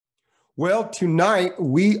Well, tonight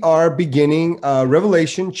we are beginning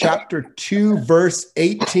Revelation chapter 2, verse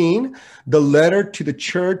 18, the letter to the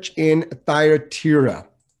church in Thyratira.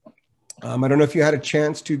 I don't know if you had a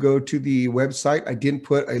chance to go to the website. I didn't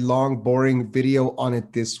put a long, boring video on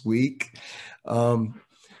it this week.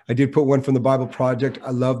 I did put one from the Bible Project.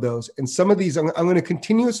 I love those. And some of these, I'm going to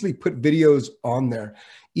continuously put videos on there,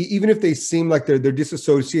 even if they seem like they're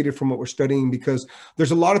disassociated from what we're studying, because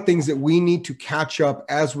there's a lot of things that we need to catch up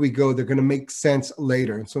as we go. They're going to make sense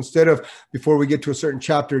later. And so instead of, before we get to a certain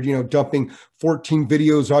chapter, dumping 14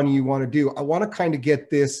 videos on you want to do, I want to kind of get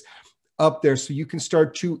this up there so you can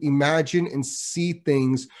start to imagine and see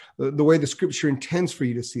things the way the scripture intends for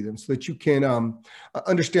you to see them, so that you can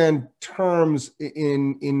understand terms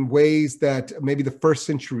in ways that maybe the first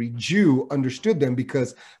century Jew understood them,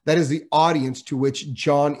 because that is the audience to which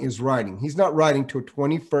John is writing. He's not writing to a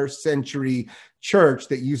 21st century church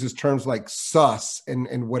that uses terms like sus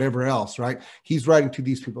and whatever else, right? He's writing to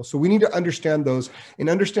these people. So we need to understand those, and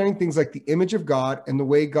understanding things like the image of God and the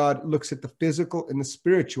way God looks at the physical and the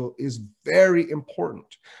spiritual is very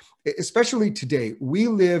important, especially today. We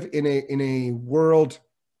live in a world,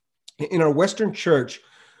 in our Western church,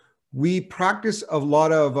 we practice a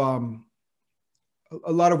lot of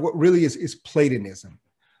what really is Platonism.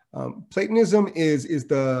 Platonism is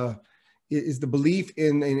the belief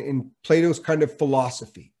in Plato's kind of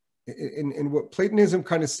philosophy. And what Platonism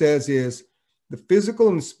kind of says is the physical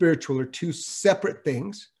and the spiritual are two separate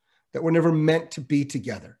things that were never meant to be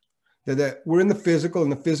together. That we're in the physical,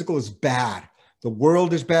 and the physical is bad. The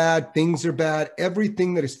world is bad. Things are bad.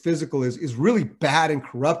 Everything that is physical is really bad and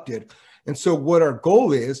corrupted. And so what our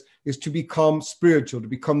goal is to become spiritual, to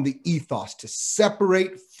become the ethos, to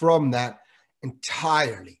separate from that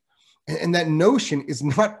entirely. And that notion is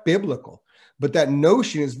not biblical, but that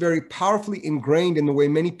notion is very powerfully ingrained in the way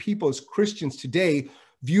many people as Christians today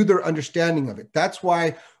view their understanding of it. That's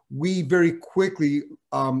why we very quickly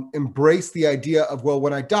embrace the idea of, well,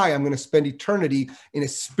 when I die, I'm going to spend eternity in a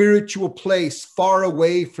spiritual place far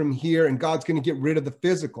away from here, and God's going to get rid of the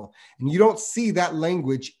physical. And you don't see that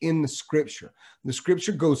language in the scripture. The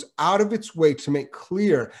scripture goes out of its way to make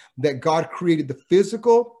clear that God created the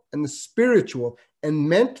physical and the spiritual and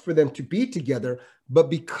meant for them to be together, but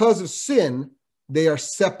because of sin, they are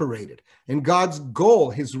separated. And God's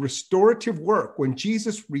goal, his restorative work, when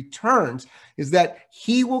Jesus returns, is that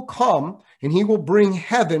he will come and he will bring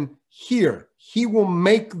heaven here. He will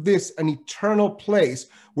make this an eternal place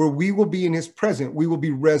where we will be in his presence. We will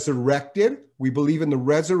be resurrected. We believe in the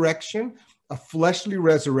resurrection, a fleshly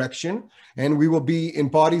resurrection, and we will be in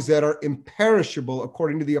bodies that are imperishable,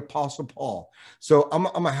 according to the Apostle Paul. So I'm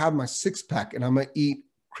going to have my six-pack, and I'm going to eat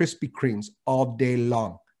Krispy Kremes all day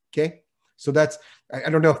long, okay? So that's, I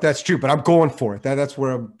don't know if that's true, but I'm going for it. That's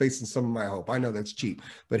where I'm basing some of my hope. I know that's cheap,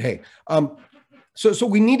 but hey. So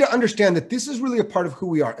we need to understand that this is really a part of who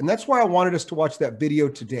we are. And that's why I wanted us to watch that video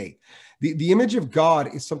today. The image of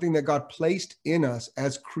God is something that God placed in us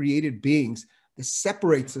as created beings that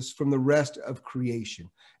separates us from the rest of creation.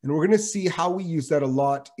 And we're going to see how we use that a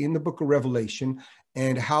lot in the book of Revelation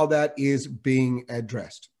and how that is being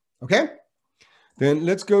addressed. Okay? Then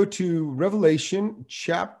let's go to Revelation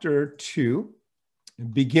chapter 2,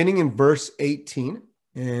 beginning in verse 18.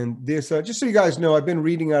 And this, just so you guys know, I've been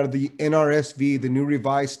reading out of the NRSV, the New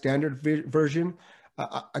Revised Standard Version.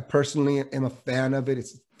 I personally am a fan of it.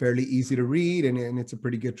 It's fairly easy to read, and it's a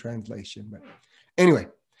pretty good translation. But anyway,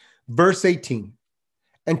 verse 18.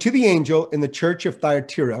 And to the angel in the church of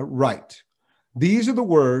Thyatira write, these are the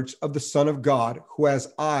words of the Son of God, who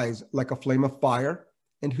has eyes like a flame of fire,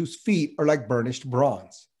 and whose feet are like burnished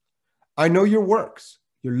bronze. I know your works,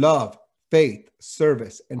 your love, faith,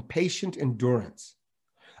 service, and patient endurance.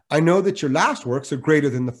 I know that your last works are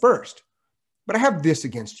greater than the first, but I have this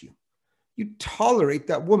against you. You tolerate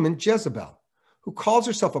that woman Jezebel, who calls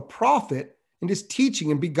herself a prophet and is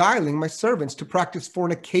teaching and beguiling my servants to practice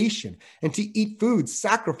fornication and to eat food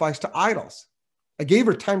sacrificed to idols. I gave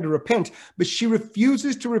her time to repent, but she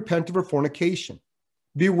refuses to repent of her fornication.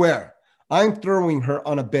 Beware. I am throwing her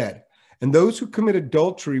on a bed, and those who commit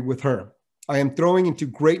adultery with her, I am throwing into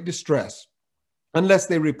great distress, unless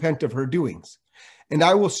they repent of her doings. And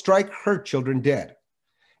I will strike her children dead.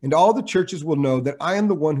 And all the churches will know that I am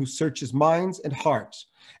the one who searches minds and hearts,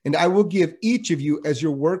 and I will give each of you as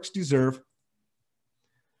your works deserve.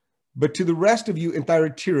 But to the rest of you in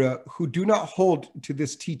Thyratira who do not hold to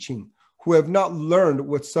this teaching, who have not learned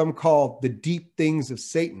what some call the deep things of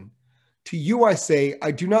Satan, to you I say,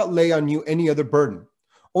 I do not lay on you any other burden.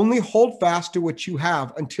 Only hold fast to what you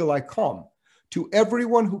have until I come. To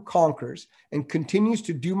everyone who conquers and continues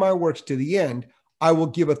to do my works to the end, I will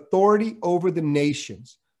give authority over the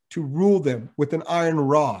nations. to rule them with an iron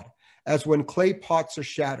rod, as when clay pots are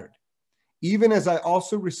shattered. Even as I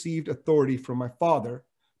also received authority from my Father,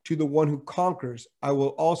 to the one who conquers, I will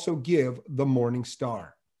also give the morning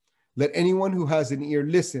star. Let anyone who has an ear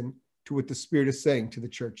listen to what the Spirit is saying to the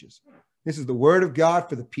churches. This is the word of God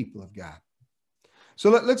for the people of God. So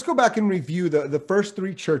let's go back and review the first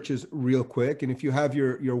three churches real quick. And if you have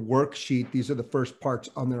your worksheet, these are the first parts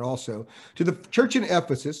on there also. To the church in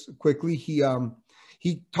Ephesus, quickly,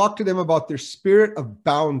 he talked to them about their spirit of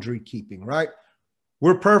boundary keeping, right?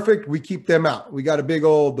 We're perfect. We keep them out. We got a big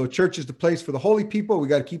old, the church is the place for the holy people. We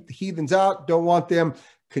got to keep the heathens out. Don't want them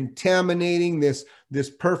contaminating this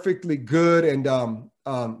perfectly good and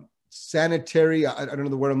sanitary, I don't know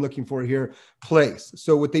the word I'm looking for here, place.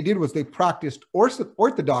 So what they did was they practiced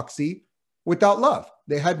orthodoxy without love.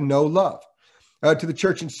 They had no love. To the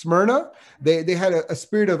church in Smyrna, they had a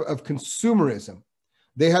spirit of consumerism.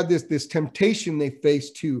 They had this temptation they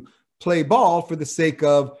faced to play ball for the sake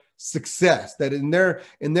of success, that in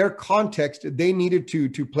their context, they needed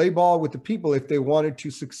to play ball with the people if they wanted to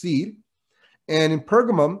succeed. And in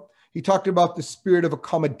Pergamum, he talked about the spirit of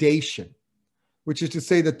accommodation, which is to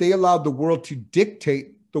say that they allowed the world to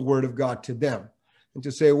dictate the word of God to them, and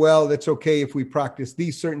to say, well, that's okay if we practice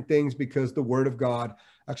these certain things because the word of God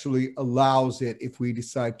actually allows it if we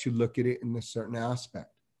decide to look at it in a certain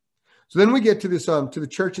aspect. So then we get to this to the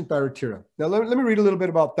church in Thyratira. Now let me read a little bit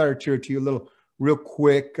about Thyratira to you, a little real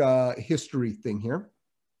quick history thing here.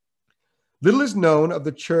 Little is known of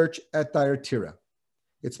the church at Thyatira.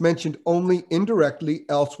 It's mentioned only indirectly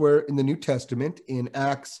elsewhere in the New Testament in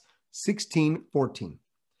Acts 16:14.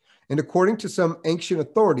 And according to some ancient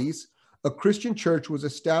authorities, a Christian church was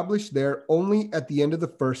established there only at the end of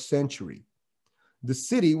the first century. The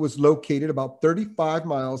city was located about 35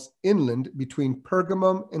 miles inland between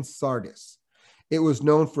Pergamum and Sardis. It was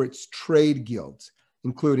known for its trade guilds,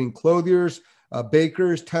 including clothiers,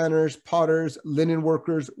 bakers, tanners, potters, linen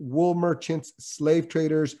workers, wool merchants, slave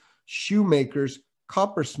traders, shoemakers,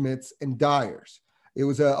 coppersmiths, and dyers. It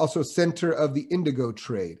was also a center of the indigo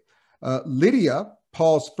trade. Lydia,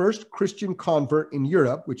 Paul's first Christian convert in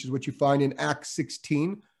Europe, which is what you find in Acts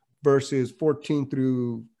 16, verses 14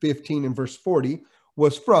 through 15 and verse 40,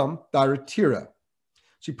 was from Thyatira.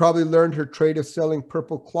 She probably learned her trade of selling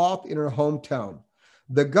purple cloth in her hometown.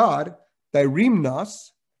 The god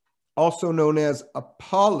Thymnos, also known as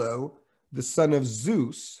Apollo, the son of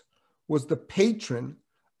Zeus, was the patron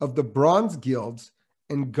of the bronze guilds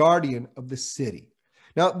and guardian of the city.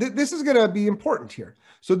 Now, this is going to be important here.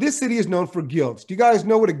 So this city is known for guilds. Do you guys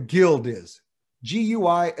know what a guild is?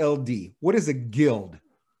 G-U-I-L-D. What is a guild?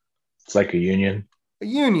 It's like a union. A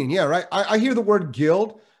union, yeah, right. I hear the word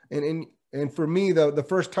guild, and for me, the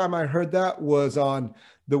first time I heard that was on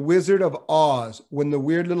The Wizard of Oz, when the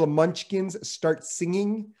weird little munchkins start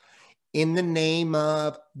singing, in the name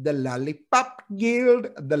of the Lollipop Guild,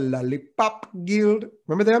 the Lollipop Guild.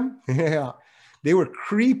 Remember them? Yeah, they were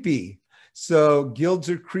creepy. So guilds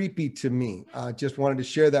are creepy to me. I just wanted to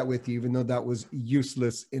share that with you, even though that was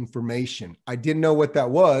useless information. I didn't know what that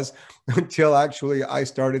was until actually I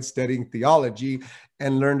started studying theology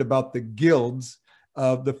and learned about the guilds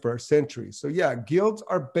of the first century. So yeah, guilds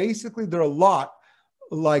are basically, they're a lot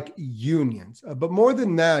like unions, but more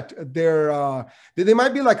than that, they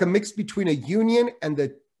might be like a mix between a union and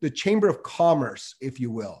the Chamber of Commerce, if you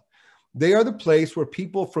will. They are the place where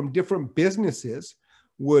people from different businesses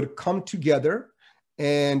would come together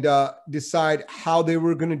and decide how they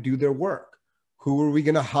were going to do their work. Who were we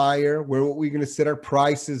going to hire? Where were we going to set our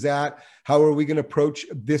prices at? How are we going to approach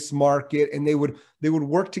this market? And they would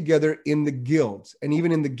work together in the guilds. And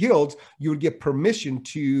even in the guilds, you would get permission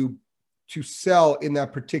to sell in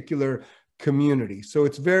that particular community. So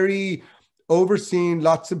it's very overseen,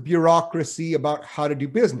 lots of bureaucracy about how to do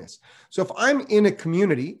business. So if I'm in a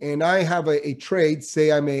community and I have a trade,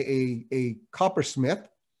 say I'm a coppersmith,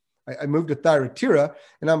 I moved to Thyratira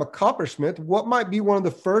and I'm a coppersmith, what might be one of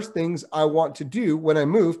the first things I want to do when I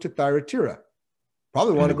move to Thyratira?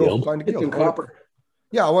 Probably want to go find a guild. Copper.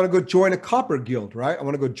 Yeah, I want to go join a copper guild, right? I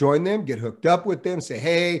want to go join them, get hooked up with them, say,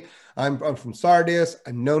 hey, I'm from Sardis.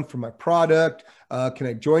 I'm known for my product. Can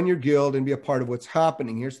I join your guild and be a part of what's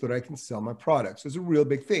happening here so that I can sell my products? It's a real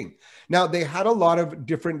big thing. Now, they had a lot of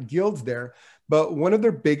different guilds there, but one of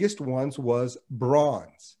their biggest ones was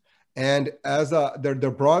bronze. And as their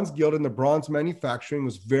bronze guild and the bronze manufacturing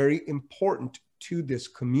was very important to this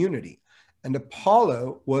community. And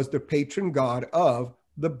Apollo was the patron god of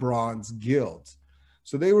the bronze guilds.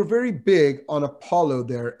 So they were very big on Apollo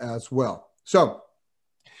there as well. So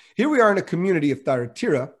here we are in a community of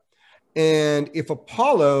Thyratira. And if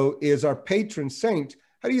Apollo is our patron saint,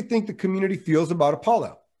 how do you think the community feels about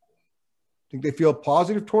Apollo? Think they feel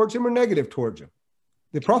positive towards him or negative towards him?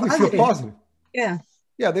 They probably feel positive. Yeah.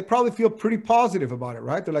 Yeah, they probably feel pretty positive about it,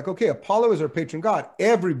 right? They're like, okay, Apollo is our patron god.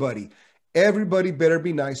 Everybody better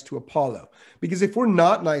be nice to Apollo. Because if we're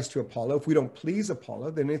not nice to Apollo, if we don't please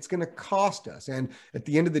Apollo, then it's going to cost us. And at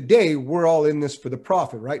the end of the day, we're all in this for the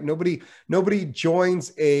profit, right? Nobody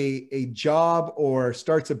joins a job or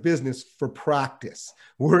starts a business for practice.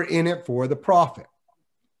 We're in it for the profit.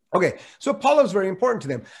 Okay, so Apollo is very important to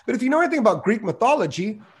them. But if you know anything about Greek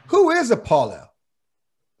mythology, who is Apollo?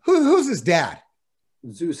 Who's his dad?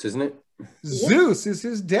 Zeus, isn't it? Zeus is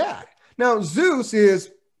his dad. Now, Zeus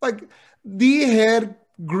is like the head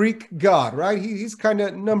Greek god, right? He's kind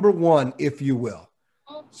of number one, if you will.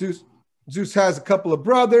 Zeus has a couple of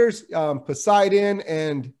brothers, Poseidon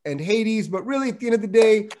and Hades, but really at the end of the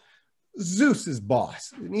day, Zeus is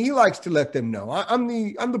boss. And he likes to let them know, I'm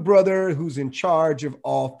the brother who's in charge of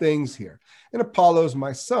all things here. And Apollo's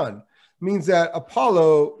my son. Means that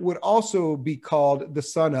Apollo would also be called the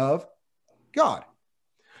son of God.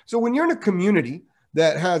 So when you're in a community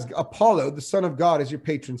that has Apollo, the son of God, as your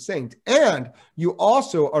patron saint, and you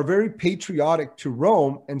also are very patriotic to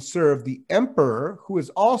Rome and serve the emperor, who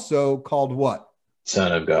is also called what?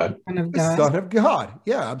 Son of God. Son of The God. son of God.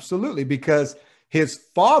 Yeah, absolutely. Because his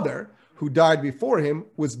father, who died before him,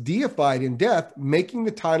 was deified in death, making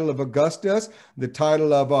the title of Augustus, the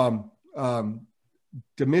title of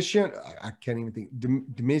Domitian, I can't even think,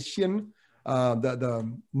 Domitian,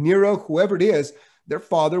 the Nero, whoever it is, their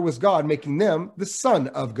father was God, making them the son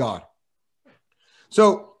of God.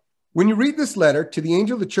 So when you read this letter to the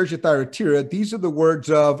angel of the church at Thyratira, these are the words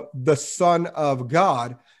of the son of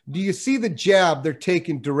God. Do you see the jab they're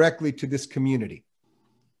taking directly to this community?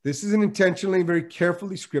 This is an intentionally, very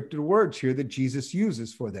carefully scripted words here that Jesus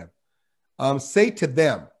uses for them. Say to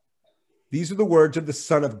them, these are the words of the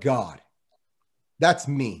son of God. That's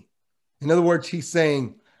me. In other words, he's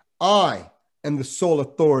saying, I am the sole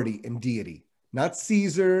authority and deity, not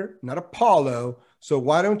Caesar, not Apollo. So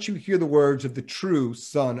why don't you hear the words of the true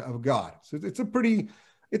son of God? So it's a pretty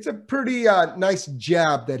nice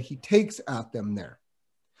jab that he takes at them there.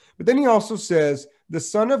 But then he also says, the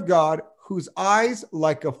son of God, whose eyes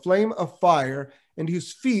like a flame of fire and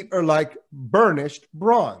whose feet are like burnished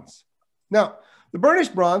bronze. Now, the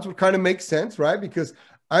burnished bronze would kind of make sense, right? Because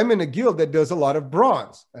I'm in a guild that does a lot of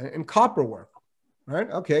bronze and copper work, right?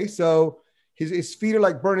 Okay, so his feet are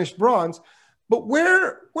like burnished bronze. But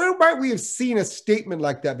where might we have seen a statement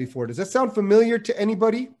like that before? Does that sound familiar to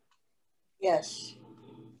anybody? Yes.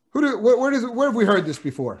 Where have we heard this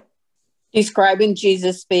before? Describing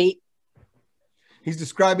Jesus' feet. He's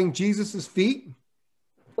describing Jesus's feet.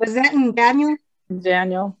 Was that in Daniel?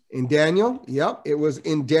 Daniel. In Daniel, yep. It was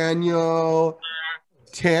in Daniel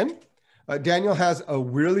 10. Daniel has a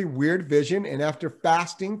really weird vision, and after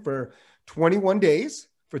fasting for 21 days,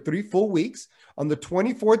 for 3 full weeks, on the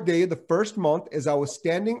 24th day of the first month, as I was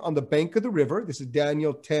standing on the bank of the river, this is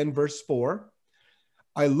Daniel 10, verse 4,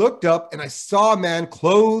 I looked up and I saw a man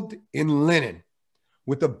clothed in linen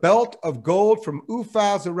with a belt of gold from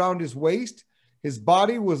Uphaz around his waist. His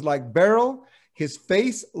body was like beryl, his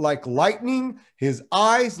face like lightning, his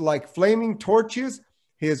eyes like flaming torches,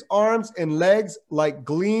 his arms and legs like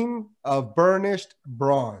gleam of burnished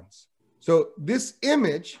bronze. So this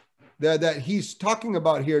image that he's talking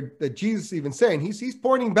about here, that Jesus is even saying, he's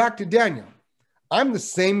pointing back to Daniel. I'm the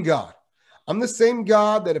same God. I'm the same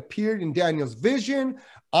God that appeared in Daniel's vision.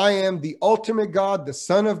 I am the ultimate God, the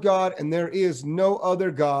Son of God, and there is no other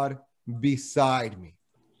God beside me.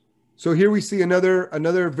 So here we see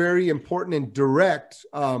another very important and direct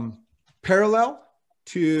parallel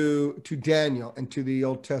to Daniel and to the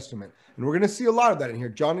Old Testament. And we're going to see a lot of that in here.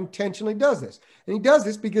 John intentionally does this. And he does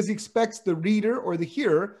this because he expects the reader or the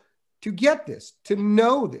hearer to get this, to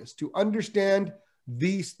know this, to understand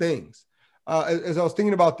these things. As I was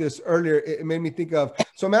thinking about this earlier, it made me think of,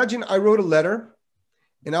 so imagine I wrote a letter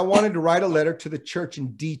and I wanted to write a letter to the church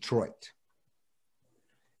in Detroit.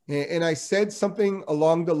 And I said something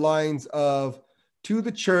along the lines of, to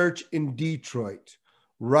the church in Detroit,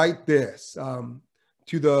 write this, from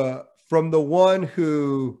the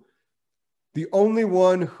only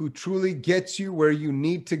one who truly gets you where you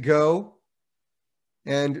need to go,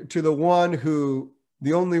 and to the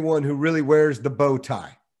only one who really wears the bow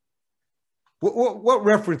tie. What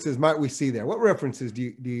references might we see there? What references do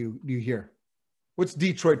you hear? What's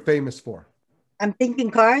Detroit famous for? I'm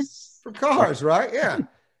thinking cars. For cars, right? Yeah.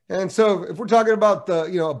 And so if we're talking about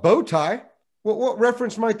a bow tie, what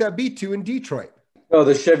reference might that be to in Detroit? Oh,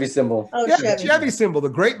 the Chevy symbol. Oh, Yeah, Chevy. the Chevy symbol, the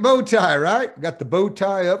great bow tie, right? Got the bow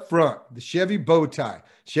tie up front, the Chevy bow tie.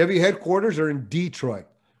 Chevy headquarters are in Detroit.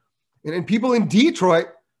 And people in Detroit,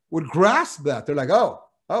 would grasp that. They're like, oh,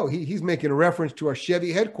 he's making a reference to our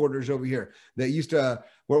Chevy headquarters over here that used to,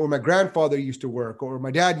 where my grandfather used to work, or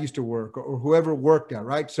my dad used to work, or whoever worked at,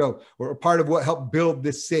 right? So, or part of what helped build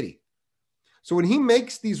this city. So when he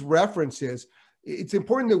makes these references, it's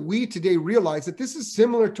important that we today realize that this is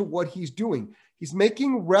similar to what he's doing. He's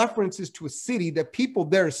making references to a city that people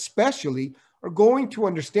there especially are going to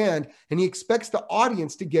understand, and he expects the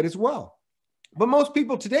audience to get as well. But most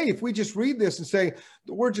people today, if we just read this and say,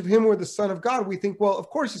 the words of him were the Son of God, we think, well, of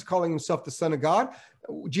course he's calling himself the Son of God.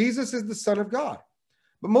 Jesus is the Son of God.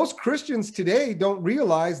 But most Christians today don't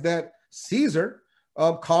realize that Caesar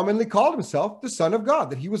commonly called himself the Son of God,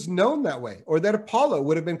 that he was known that way, or that Apollo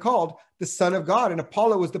would have been called the Son of God. And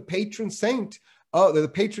Apollo was the patron saint,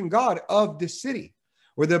 the patron god of this city,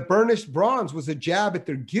 where the burnished bronze was a jab at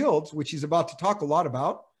their guilds, which he's about to talk a lot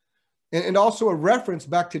about. And also a reference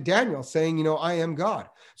back to Daniel saying, I am God.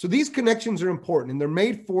 So these connections are important, and they're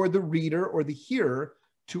made for the reader or the hearer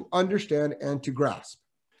to understand and to grasp.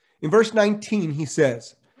 In verse 19, he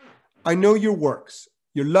says, I know your works,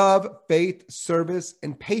 your love, faith, service,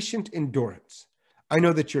 and patient endurance. I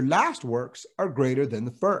know that your last works are greater than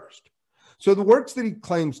the first. So the works that he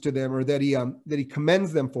claims to them, or that he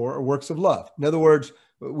commends them for, are works of love. In other words,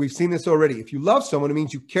 we've seen this already. If you love someone, it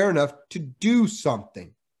means you care enough to do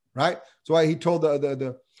something. Right. So he told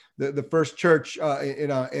the first church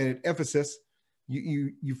in Ephesus,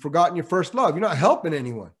 you've forgotten your first love. You're not helping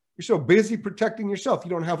anyone. You're so busy protecting yourself. You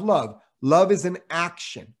don't have love. Love is an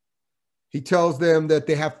action. He tells them that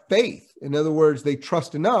they have faith. In other words, they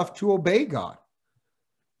trust enough to obey God,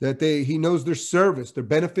 that he knows their service, their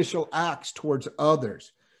beneficial acts towards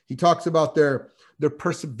others. He talks about their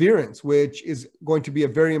perseverance, which is going to be a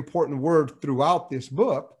very important word throughout this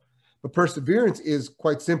book. But perseverance is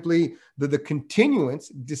quite simply the continuance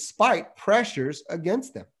despite pressures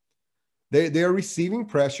against them. They are receiving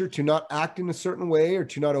pressure to not act in a certain way or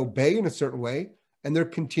to not obey in a certain way, and they're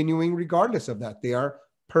continuing regardless of that. They are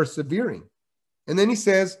persevering. And then he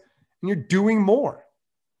says, and you're doing more,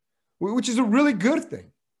 which is a really good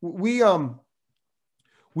thing. We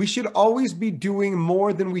should always be doing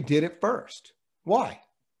more than we did at first. Why?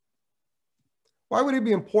 Why would it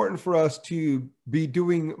be important for us to be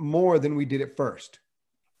doing more than we did at first?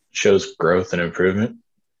 Shows growth and improvement.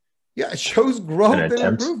 Yeah, it shows growth and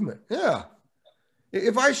improvement. Yeah.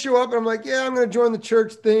 If I show up and I'm like, yeah, I'm going to join the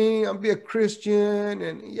church thing, I'll be a Christian,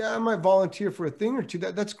 and yeah, I might volunteer for a thing or two,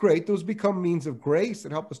 that's great. Those become means of grace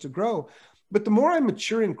that help us to grow. But the more I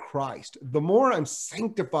mature in Christ, the more I'm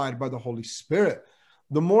sanctified by the Holy Spirit,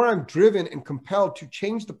 the more I'm driven and compelled to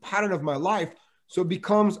change the pattern of my life. So it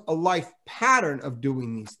becomes a life pattern of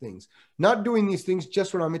doing these things, not doing these things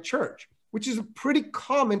just when I'm at church, which is a pretty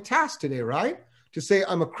common task today, right? To say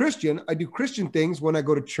I'm a Christian, I do Christian things when I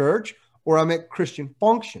go to church or I'm at Christian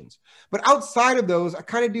functions. But outside of those, I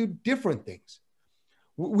kind of do different things.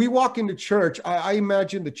 We walk into church. I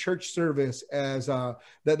imagine the church service as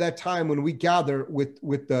that time when we gather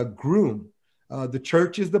with the groom. The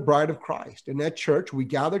church is the bride of Christ. In that church, we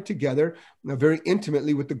gather together very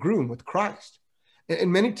intimately with the groom, with Christ.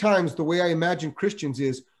 And many times the way I imagine Christians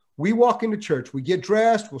is we walk into church, we get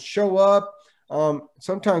dressed, we'll show up.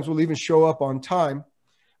 Sometimes we'll even show up on time,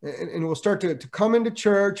 and we'll start to come into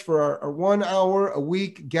church for our 1 hour a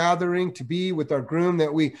week gathering to be with our groom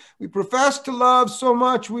that we profess to love so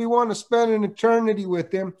much. We want to spend an eternity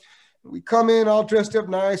with him. We come in all dressed up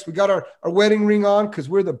nice. We got our wedding ring on because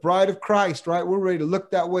we're the bride of Christ, right? We're ready to look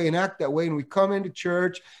that way and act that way. And we come into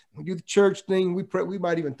church, we do the church thing. We pray. We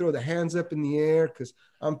might even throw the hands up in the air because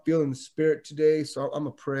I'm feeling the Spirit today. So I'm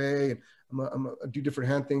going to pray and I'm going to do different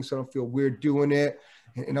hand things so I don't feel weird doing it.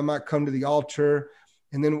 And I might come to the altar.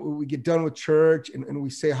 And then we get done with church and we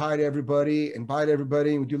say hi to everybody and bye to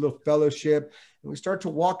everybody. And we do a little fellowship and we start to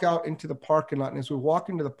walk out into the parking lot. And as we walk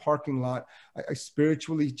into the parking lot, I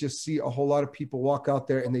spiritually just see a whole lot of people walk out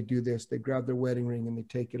there and they do this. They grab their wedding ring and they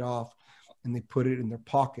take it off and they put it in their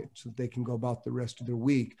pocket so that they can go about the rest of their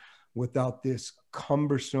week without this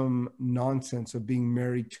cumbersome nonsense of being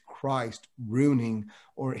married to Christ, ruining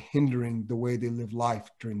or hindering the way they live life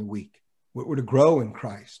during the week. We're to grow in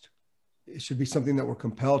Christ. It should be something that we're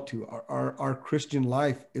compelled to. Our Christian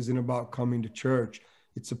life isn't about coming to church.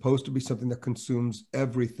 It's supposed to be something that consumes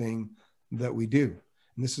everything that we do.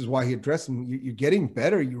 And this is why he addressed him. You're getting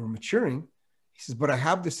better. You were maturing. He says, but I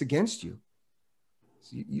have this against you.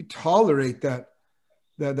 So you tolerate that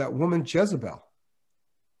woman Jezebel.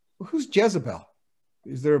 Well, who's Jezebel?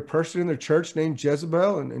 Is there a person in their church named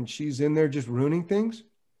Jezebel and she's in there just ruining things?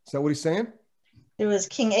 Is that what he's saying? It was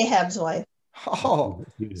King Ahab's wife. Oh,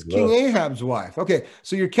 it's Use King love. Ahab's wife. Okay,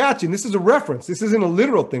 so you're catching, this is a reference. This isn't a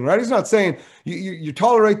literal thing, right? He's not saying you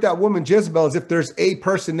tolerate that woman Jezebel as if there's a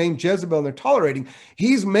person named Jezebel and they're tolerating.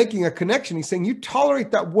 He's making a connection. He's saying you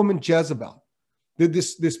tolerate that woman Jezebel,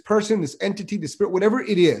 this person, this entity, this spirit, whatever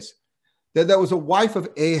it is, that was a wife of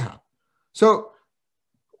Ahab. So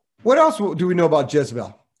what else do we know about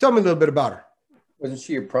Jezebel? Tell me a little bit about her. Wasn't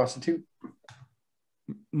she a prostitute?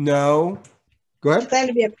 No. Go She ahead. claimed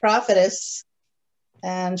to be a prophetess,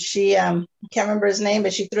 and she can't remember his name,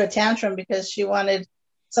 but she threw a tantrum because she wanted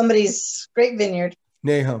somebody's grape vineyard.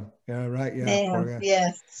 Nahum. Yeah, right. Yeah. Nahum, poor guy.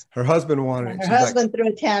 yes. Her husband wanted it. And her She's like, husband threw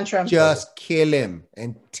a tantrum. just kill him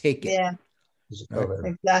and take it. Yeah, Right?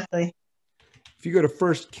 exactly. If you go to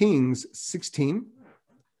 1 Kings 16,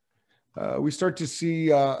 we start to see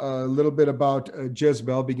a little bit about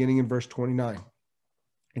Jezebel beginning in verse 29.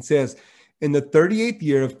 It says, in the 38th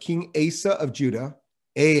year of King Asa of Judah,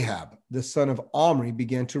 Ahab, the son of Omri,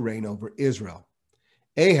 began to reign over Israel.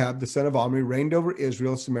 Ahab, the son of Omri, reigned over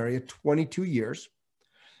Israel and Samaria 22 years.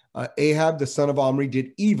 Ahab, the son of Omri,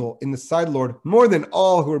 did evil in the sight of the Lord more than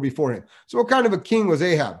all who were before him. So what kind of a king was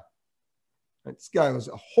Ahab? Right, this guy was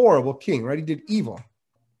a horrible king, right? He did evil.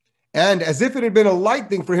 And as if it had been a light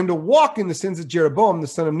thing for him to walk in the sins of Jeroboam, the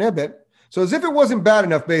son of Nebat. So as if it wasn't bad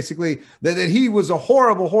enough, basically, that he was a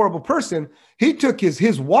horrible, horrible person, he took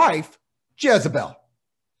his wife, Jezebel.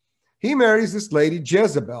 He marries this lady,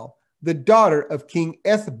 Jezebel, the daughter of King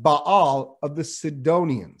Ethbaal of the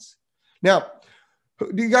Sidonians. Now,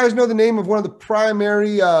 do you guys know the name of one of the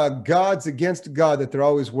primary gods against God that they're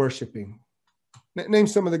always worshiping? Name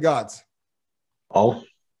some of the gods.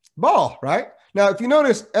 Baal, right? Now, if you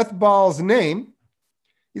notice Ethbaal's name,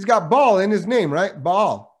 he's got Baal in his name, right?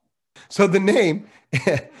 Baal. So the name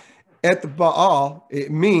Ethbaal, it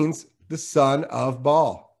means the son of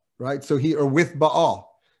Baal, right? So or with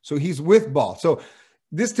Baal. So he's with Baal. So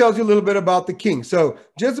this tells you a little bit about the king. So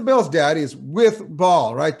Jezebel's dad is with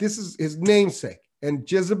Baal, right? This is his namesake. And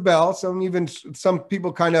Jezebel, some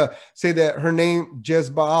people kind of say that her name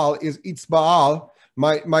Jezbaal is Itzbaal,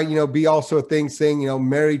 might be also a thing saying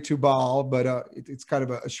married to Baal, but it's kind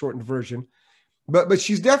of a shortened version. But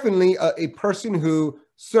she's definitely a person who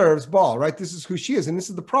serves Baal, right? This is who she is, and this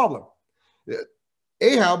is the problem.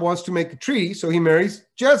 Ahab wants to make a treaty, so he marries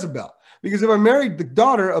Jezebel. Because if I married the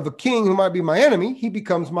daughter of a king who might be my enemy, he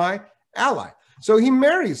becomes my ally. So he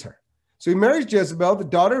marries her. So he marries Jezebel, the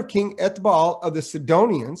daughter of King Ethbaal of the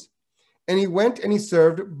Sidonians, and he went and he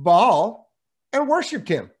served Baal and worshiped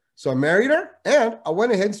him. So I married her, and I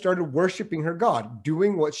went ahead and started worshiping her God,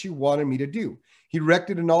 doing what she wanted me to do. He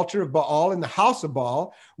erected an altar of Baal in the house of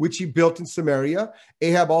Baal, which he built in Samaria.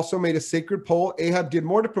 Ahab also made a sacred pole. Ahab did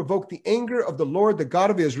more to provoke the anger of the Lord, the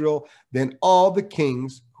God of Israel, than all the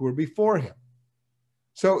kings who were before him.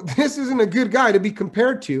 So this isn't a good guy to be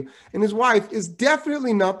compared to. And his wife is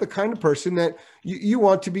definitely not the kind of person that you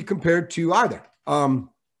want to be compared to either.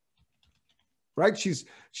 Right?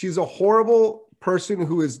 She's a horrible person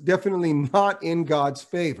who is definitely not in God's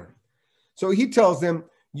favor. So he tells them,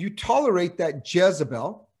 you tolerate that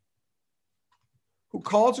Jezebel, who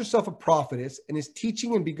calls herself a prophetess and is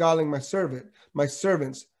teaching and beguiling my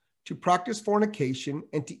servants to practice fornication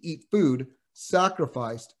and to eat food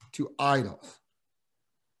sacrificed to idols.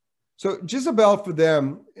 So Jezebel for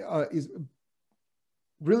them is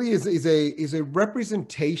a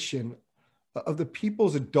representation of the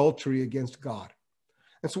people's adultery against God.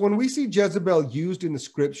 And so when we see Jezebel used in the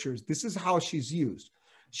scriptures, this is how she's used.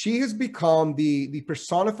 She has become the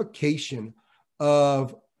personification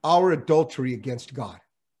of our adultery against God.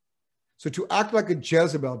 So to act like a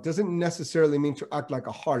Jezebel doesn't necessarily mean to act like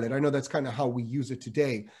a harlot. I know that's kind of how we use it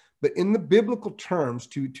today. But in the biblical terms,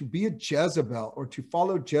 to be a Jezebel or to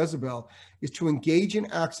follow Jezebel is to engage in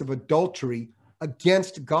acts of adultery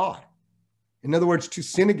against God. In other words, to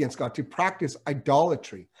sin against God, to practice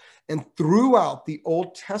idolatry. And throughout the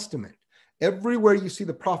Old Testament, everywhere you see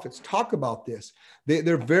the prophets talk about this,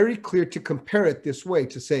 they're very clear to compare it this way,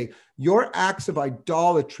 to say, your acts of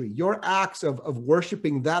idolatry, your acts of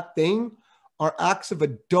worshiping that thing are acts of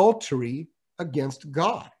adultery against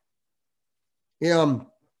God.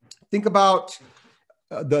 Think about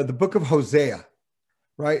the book of Hosea,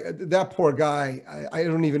 right? That poor guy, I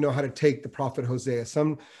don't even know how to take the prophet Hosea.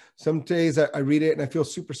 Some days I read it and I feel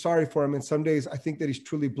super sorry for him. And some days I think that he's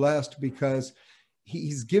truly blessed because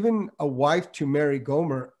he's given a wife to marry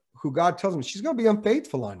Gomer, who God tells him she's going to be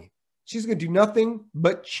unfaithful on you. She's going to do nothing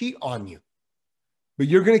but cheat on you. But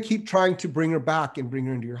you're going to keep trying to bring her back and bring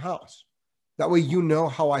her into your house. That way you know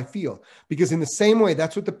how I feel. Because in the same way,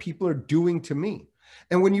 that's what the people are doing to me.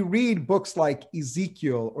 And when you read books like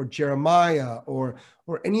Ezekiel or Jeremiah or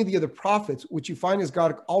any of the other prophets, what you find is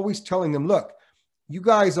God always telling them, look,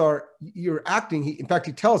 you're acting. In fact,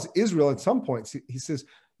 he tells Israel at some points, he says,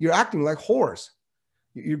 you're acting like whores.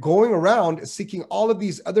 You're going around seeking all of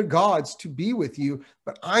these other gods to be with you,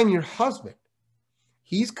 but I'm your husband.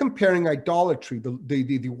 He's comparing idolatry,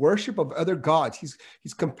 the worship of other gods.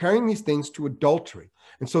 He's comparing these things to adultery.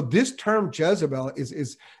 And so this term Jezebel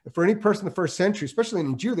is for any person in the first century, especially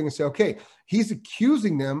in Jew, they're going to say, okay, he's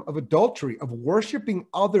accusing them of adultery, of worshiping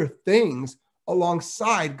other things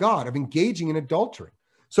alongside God, of engaging in adultery.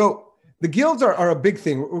 So the guilds are a big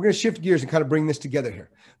thing. We're going to shift gears and kind of bring this together here.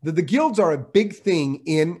 The guilds are a big thing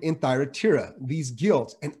in Thyratira, these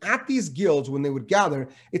guilds. And at these guilds, when they would gather,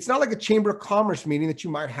 it's not like a Chamber of Commerce meeting that you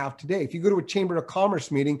might have today. If you go to a Chamber of Commerce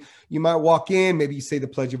meeting, you might walk in, maybe you say the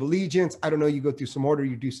Pledge of Allegiance. I don't know, you go through some order,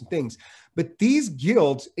 you do some things. But these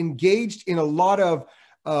guilds engaged in a lot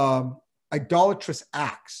of idolatrous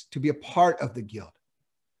acts to be a part of the guild.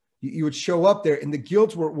 You would show up there, and the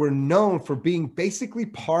guilds were known for being basically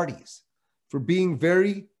parties, for being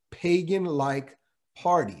very pagan-like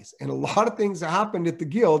parties. And a lot of things happened at the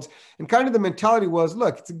guilds, and kind of the mentality was,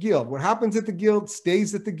 look, it's a guild. What happens at the guild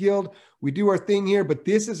stays at the guild. We do our thing here, but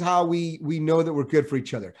this is how we know that we're good for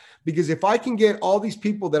each other. Because if I can get all these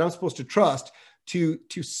people that I'm supposed to trust to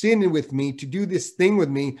sin with me, to do this thing with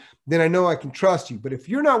me, then I know I can trust you. But if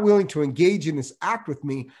you're not willing to engage in this act with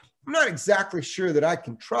me, I'm not exactly sure that I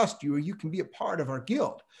can trust you or you can be a part of our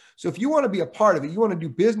guild. So if you want to be a part of it, you want to do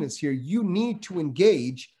business here, you need to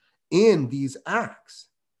engage in these acts.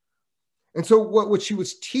 And so what she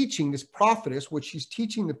was teaching, this prophetess, what she's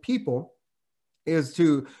teaching the people is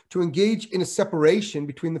to engage in a separation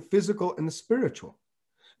between the physical and the spiritual.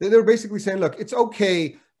 They're basically saying, look, it's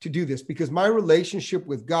okay to do this because my relationship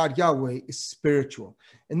with God, Yahweh, is spiritual.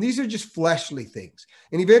 And these are just fleshly things.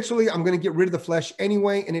 And eventually I'm going to get rid of the flesh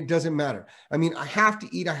anyway, and it doesn't matter. I mean, I have to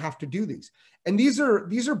eat, I have to do these. And these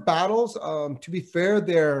are battles, to be fair,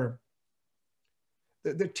 they're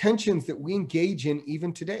tensions that we engage in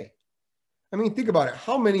even today. I mean, think about it.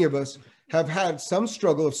 How many of us have had some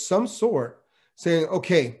struggle of some sort saying,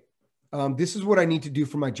 okay, this is what I need to do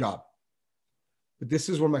for my job, but this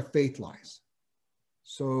is where my faith lies.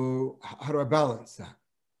 So how do I balance that?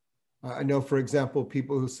 I know, for example,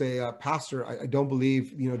 people who say, Pastor, I don't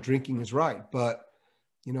believe, drinking is right, but,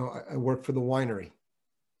 I work for the winery.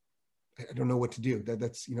 I don't know what to do.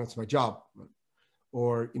 That's, it's my job.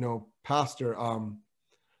 Or, Pastor,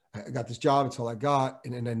 I got this job. It's all I got.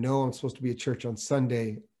 And I know I'm supposed to be at church on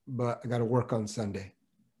Sunday, but I got to work on Sunday,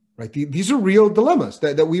 right? These are real dilemmas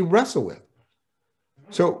that we wrestle with.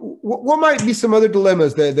 So what might be some other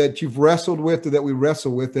dilemmas that you've wrestled with or that we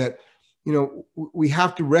wrestle with that, we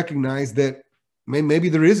have to recognize that maybe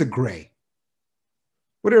there is a gray.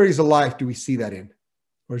 What areas of life do we see that in?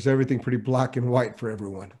 Or is everything pretty black and white for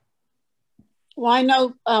everyone? Well, I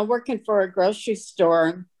know working for a grocery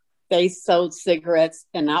store, they sold cigarettes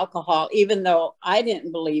and alcohol, even though I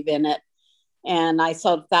didn't believe in it. And I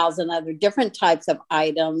sold 1,000 other different types of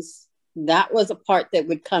items. That was a part that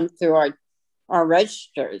would come through our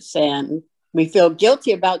registers. And we feel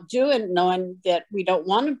guilty about doing, knowing that we don't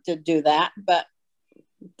want them to do that. But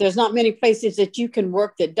there's not many places that you can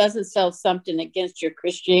work that doesn't sell something against your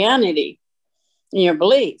Christianity and your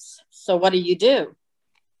beliefs. So what do you do?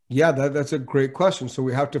 Yeah, that's a great question. So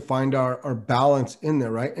we have to find our balance in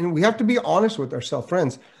there, right? And we have to be honest with ourselves,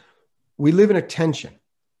 friends. We live in a tension.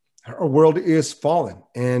 Our world is fallen.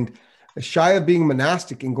 And shy of being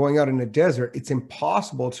monastic and going out in a desert, it's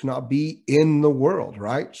impossible to not be in the world,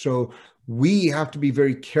 right? So we have to be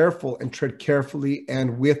very careful and tread carefully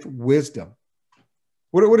and with wisdom.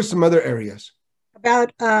 What are some other areas? How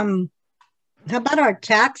about our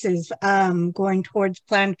taxes going towards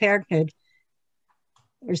Planned Parenthood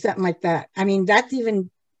or something like that? I mean,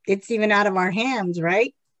 it's even out of our hands,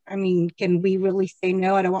 right? I mean, can we really say,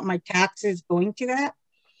 no, I don't want my taxes going to that,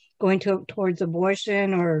 towards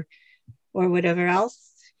abortion or whatever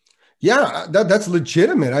else? Yeah, that's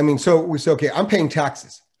legitimate. I mean, so we say, okay, I'm paying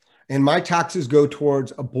taxes and my taxes go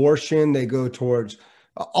towards abortion. They go towards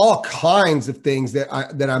all kinds of things that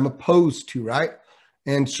I'm opposed to, right?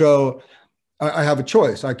 And so I have a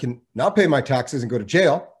choice. I can not pay my taxes and go to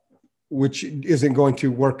jail, which isn't going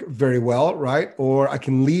to work very well, right? Or I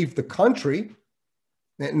can leave the country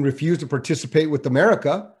and refuse to participate with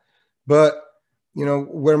America. But,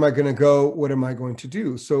 where am I going to go? What am I going to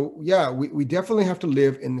do? So yeah, we definitely have to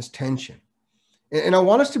live in this tension. And I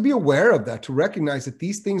want us to be aware of that, to recognize that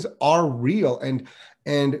these things are real.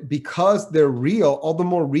 And because they're real, all the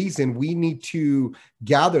more reason we need to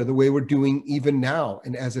gather the way we're doing even now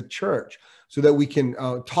and as a church, so that we can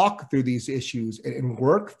talk through these issues and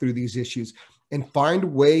work through these issues and find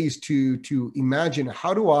ways to imagine,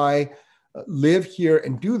 how do I live here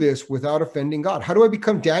and do this without offending God? How do I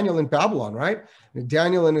become Daniel in Babylon, right?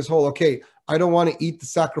 Daniel and his whole, okay, I don't want to eat the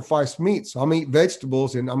sacrificed meat, so I'm going to eat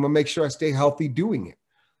vegetables and I'm going to make sure I stay healthy doing it,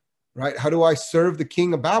 right? How do I serve the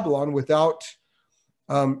king of Babylon without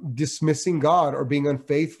dismissing God or being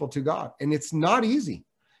unfaithful to God? And it's not easy.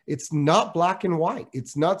 It's not black and white.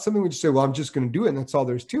 It's not something we just say, well, I'm just going to do it and that's all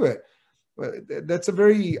there's to it. That's a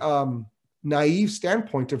very naive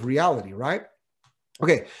standpoint of reality, right?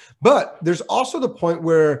 Okay, but there's also the point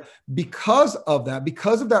where because of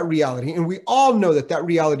that reality, and we all know that that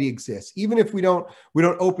reality exists, even if we don't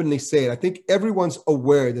openly say it. I think everyone's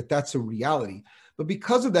aware that that's a reality. But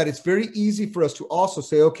because of that, it's very easy for us to also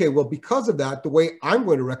say, okay, well, because of that, the way I'm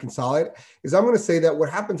going to reconcile it is I'm going to say that what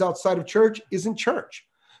happens outside of church isn't church.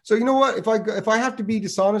 So you know what? If I have to be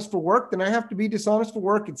dishonest for work, then I have to be dishonest for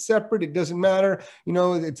work. It's separate. It doesn't matter. You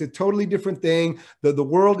know, it's a totally different thing. The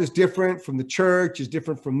world is different from the church, is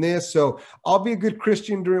different from this. So I'll be a good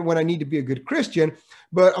Christian when I need to be a good Christian,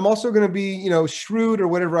 but I'm also going to be, you know, shrewd or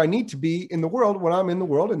whatever I need to be in the world when I'm in the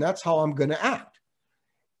world, and that's how I'm going to act.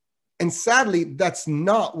 And sadly, that's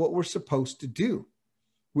not what we're supposed to do.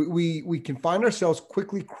 We can find ourselves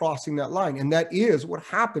quickly crossing that line, and that is what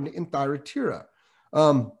happened in Thyratira.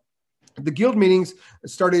 The guild meetings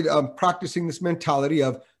started practicing this mentality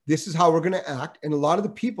of this is how we're going to act. And a lot of the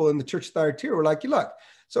people in the church of Thyatira were like, look,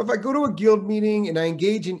 so if I go to a guild meeting and I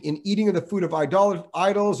engage in eating of the food of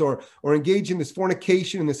idols or engage in this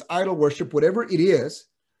fornication and this idol worship, whatever it is,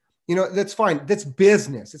 you know, that's fine. That's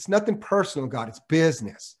business. It's nothing personal, God. It's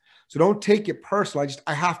business. So don't take it personal.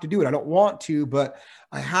 I have to do it. I don't want to, but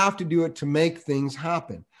I have to do it to make things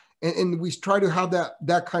happen. And we try to have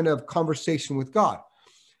that kind of conversation with God.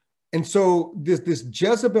 And so this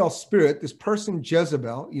Jezebel spirit, this person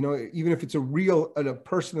Jezebel, you know, even if it's a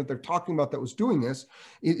person that they're talking about that was doing this,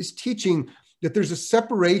 is teaching that there's a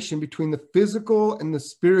separation between the physical and the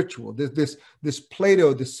spiritual. This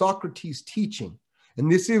Plato, this Socrates teaching.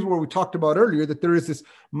 And this is where we talked about earlier, that there is this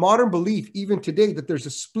modern belief even today that there's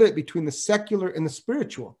a split between the secular and the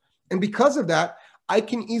spiritual. And because of that, I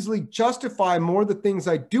can easily justify more the things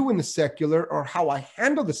I do in the secular or how I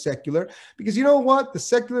handle the secular, because you know what? The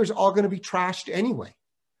secular is all going to be trashed anyway.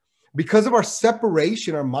 Because of our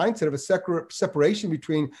separation, our mindset of a separation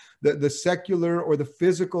between the secular or the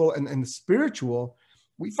physical and the spiritual,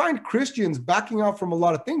 we find Christians backing out from a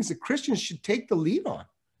lot of things that Christians should take the lead on.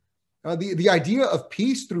 The idea of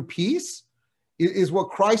peace through peace is what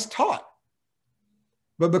Christ taught.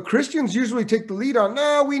 But Christians usually take the lead on,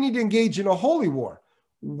 no, we need to engage in a holy war.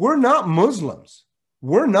 We're not Muslims.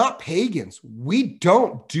 We're not pagans. We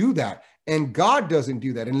don't do that. And God doesn't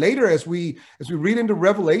do that. And later, as we read into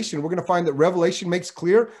Revelation, we're going to find that Revelation makes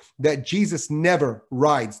clear that Jesus never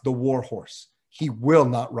rides the war horse. He will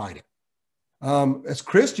not ride it. As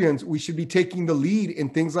Christians, we should be taking the lead in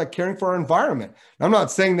things like caring for our environment. I'm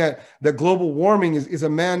not saying that global warming is a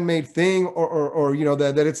man-made thing or you know,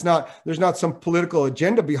 that it's not, there's not some political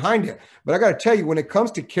agenda behind it. But I got to tell you, when it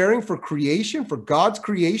comes to caring for creation, for God's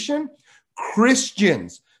creation,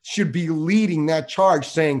 Christians should be leading that charge,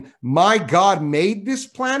 saying, my God made this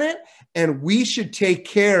planet and we should take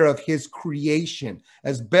care of his creation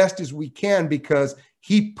as best as we can because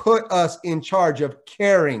he put us in charge of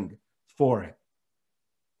caring for it.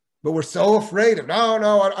 But we're so afraid of,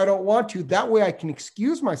 no, I don't want to. That way I can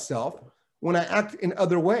excuse myself when I act in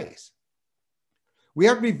other ways. We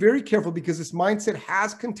have to be very careful because this mindset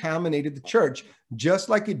has contaminated the church, just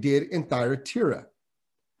like it did in Thyatira.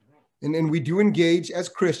 And we do engage as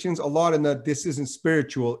Christians a lot in that this isn't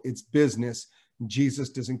spiritual, it's business. Jesus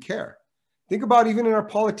doesn't care. Think about even in our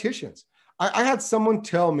politicians. I had someone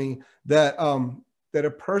tell me that that a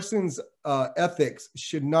person's ethics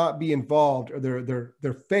should not be involved, or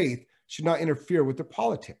their faith should not interfere with their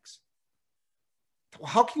politics.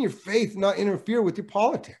 How can your faith not interfere with your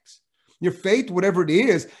politics? Your faith, whatever it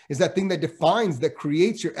is that thing that defines, that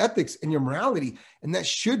creates your ethics and your morality, and that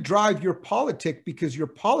should drive your politic, because your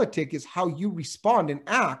politic is how you respond and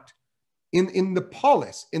act in the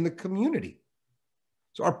polis, in the community.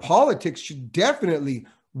 So our politics should definitely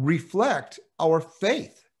reflect our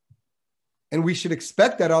faith. And we should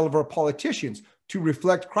expect that out of our politicians to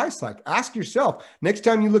reflect Christ-like. Ask yourself, next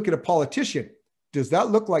time you look at a politician, does that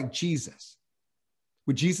look like Jesus?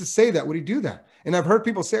 Would Jesus say that? Would he do that? And I've heard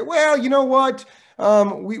people say, well, you know what?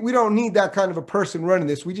 We don't need that kind of a person running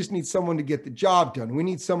this. We just need someone to get the job done. We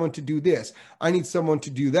need someone to do this. I need someone to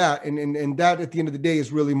do that. And that at the end of the day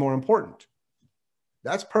is really more important.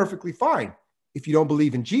 That's perfectly fine if you don't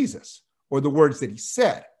believe in Jesus or the words that he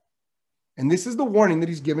said. And this is the warning that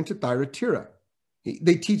he's given to Thyratira.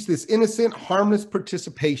 They teach this innocent, harmless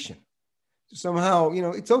participation. Somehow,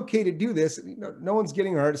 it's okay to do this. No one's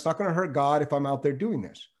getting hurt. It's not going to hurt God if I'm out there doing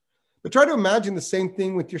this. But try to imagine the same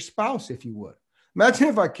thing with your spouse, if you would. Imagine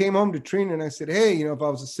if I came home to Trina and I said, hey, if I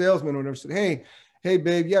was a salesman or whatever, said, hey,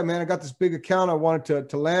 babe, yeah, man, I got this big account I wanted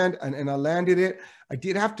to land, and I landed it. I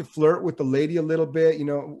did have to flirt with the lady a little bit.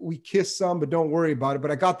 We kissed some, but don't worry about it. But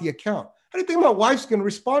I got the account. How do you think my wife's going to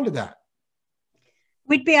respond to that?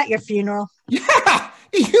 We'd be at your funeral. Yeah,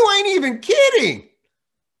 you ain't even kidding.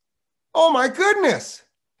 Oh, my goodness.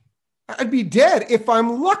 I'd be dead if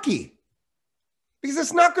I'm lucky, because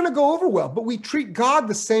it's not going to go over well. But we treat God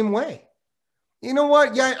the same way. You know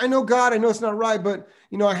what? Yeah, I know God. I know it's not right, but,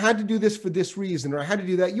 I had to do this for this reason, or I had to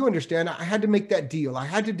do that. You understand? I had to make that deal. I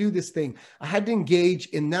had to do this thing. I had to engage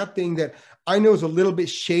in that thing that I know is a little bit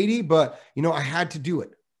shady, but, I had to do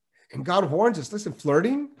it. And God warns us, listen,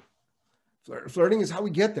 flirting is how we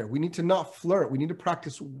get there. We need to not flirt. We need to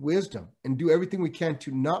practice wisdom and do everything we can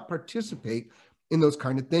to not participate in those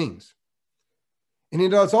kind of things. And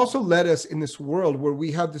it has also led us in this world where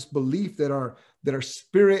we have this belief that our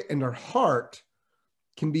spirit and our heart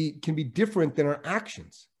can be different than our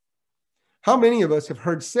actions. How many of us have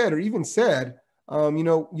heard said, or even said, you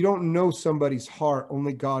don't know somebody's heart,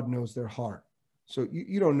 only God knows their heart. So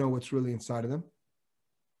you don't know what's really inside of them.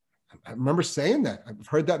 I remember saying that. I've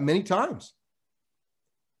heard that many times.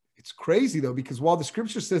 It's crazy though, because while the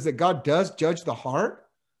scripture says that God does judge the heart,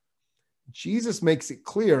 Jesus makes it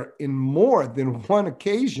clear in more than one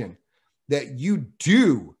occasion that you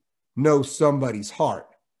do know somebody's heart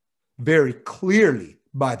very clearly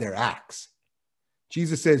by their acts.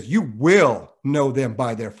 Jesus says you will know them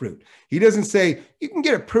by their fruit. He doesn't say you can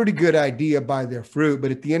get a pretty good idea by their fruit,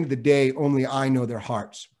 but at the end of the day, only I know their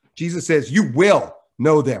hearts. Jesus says you will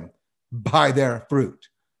know them by their fruit.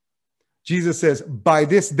 Jesus says, by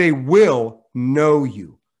this they will know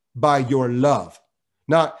you, by your love.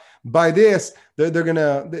 Not by this,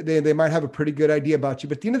 they might have a pretty good idea about you,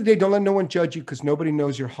 but at the end of the day, don't let no one judge you, because nobody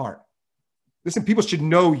knows your heart. Listen, people should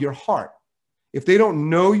know your heart. If they don't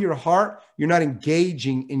know your heart, you're not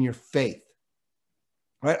engaging in your faith.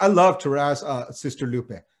 Right? I love Tara's Sister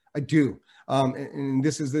Lupe. I do. And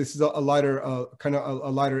this is a lighter, kind of a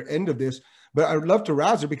lighter end of this, but I would love to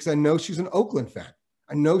razz her because I know she's an Oakland fan.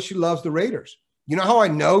 I know she loves the Raiders. You know how I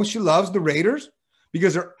know she loves the Raiders?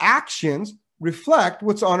 Because her actions reflect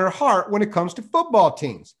what's on her heart when it comes to football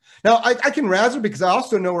teams. Now, I can razz her because I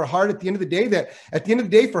also know her heart at the end of the day, that at the end of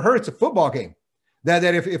the day for her, it's a football game. That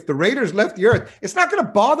if the Raiders left the earth, it's not going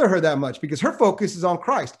to bother her that much because her focus is on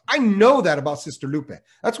Christ. I know that about Sister Lupe.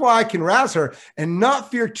 That's why I can razz her and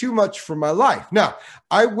not fear too much for my life. Now,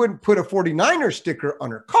 I wouldn't put a 49er sticker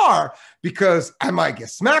on her car because I might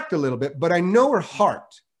get smacked a little bit, but I know her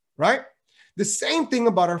heart, right? The same thing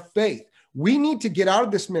about our faith. We need to get out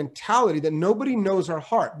of this mentality that nobody knows our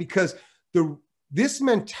heart, because this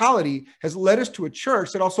mentality has led us to a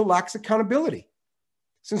church that also lacks accountability.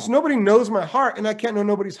 Since nobody knows my heart and I can't know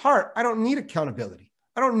nobody's heart, I don't need accountability.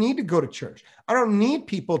 I don't need to go to church. I don't need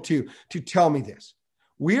people to tell me this.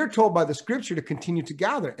 We are told by the scripture to continue to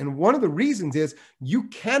gather. And one of the reasons is you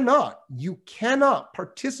cannot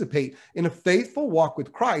participate in a faithful walk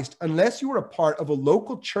with Christ unless you are a part of a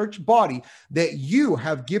local church body that you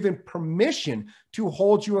have given permission to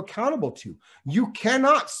hold you accountable to. You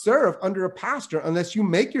cannot serve under a pastor unless you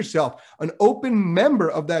make yourself an open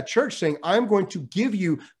member of that church, saying, I'm going to give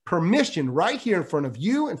you permission right here in front of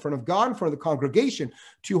you, in front of God, in front of the congregation,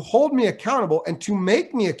 to hold me accountable and to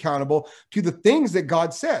make me accountable to the things that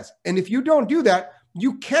God says. And if you don't do that,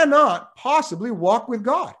 you cannot possibly walk with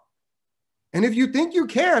God. And if you think you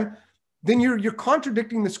can, then you're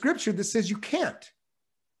contradicting the scripture that says you can't.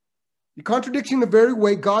 You're contradicting the very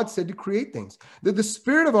way God said to create things. That the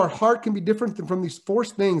spirit of our heart can be different than from these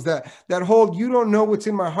forced things that hold, you don't know what's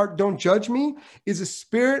in my heart, don't judge me, is a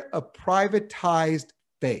spirit of privatized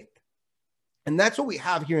faith. And that's what we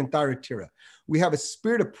have here in Thyratira. We have a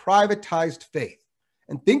spirit of privatized faith.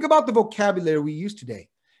 And think about the vocabulary we use today.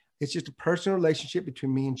 It's just a personal relationship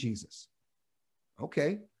between me and Jesus.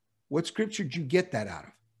 Okay, what scripture did you get that out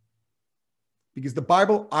of? Because the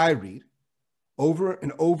Bible I read over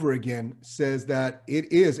and over again says that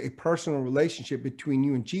it is a personal relationship between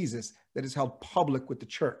you and Jesus that is held public with the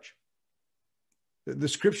church. The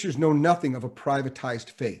scriptures know nothing of a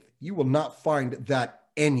privatized faith. You will not find that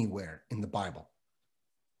anywhere in the Bible.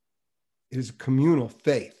 It is a communal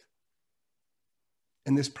faith.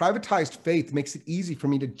 And this privatized faith makes it easy for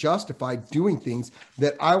me to justify doing things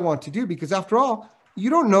that I want to do, because after all, you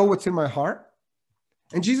don't know what's in my heart.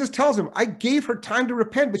 And Jesus tells him, I gave her time to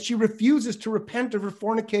repent, but she refuses to repent of her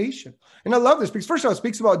fornication. And I love this because first of all, it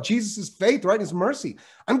speaks about Jesus' faith, right? His mercy.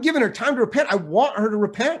 I'm giving her time to repent. I want her to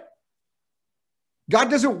repent. God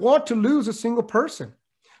doesn't want to lose a single person,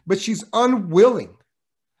 but she's unwilling.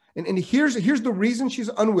 And here's the reason she's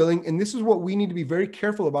unwilling. And this is what we need to be very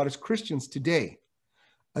careful about as Christians today.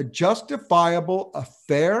 A justifiable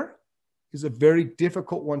affair is a very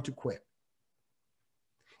difficult one to quit.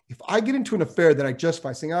 If I get into an affair that I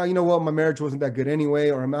justify saying, oh, you know what, my marriage wasn't that good anyway,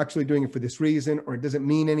 or I'm actually doing it for this reason, or it doesn't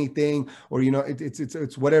mean anything, or, you know,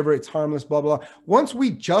 it's whatever, it's harmless, blah, blah, blah. Once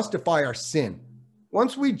we justify our sin,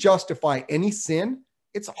 once we justify any sin,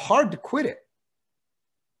 it's hard to quit it.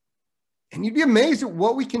 And you'd be amazed at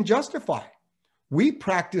what we can justify. We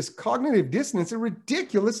practice cognitive dissonance at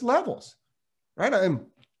ridiculous levels, right? I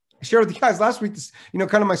shared with you guys last week, this, you know,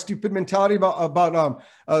 kind of my stupid mentality about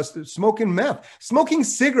smoking meth. Smoking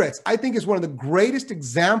cigarettes, I think, is one of the greatest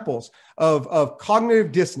examples of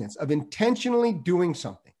cognitive dissonance, of intentionally doing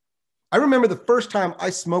something. I remember the first time I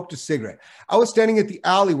smoked a cigarette. I was standing at the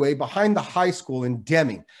alleyway behind the high school in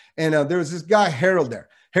Deming, and there was this guy, Harold, there.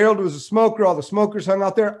 Harold was a smoker. All the smokers hung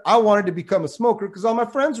out there. I wanted to become a smoker because all my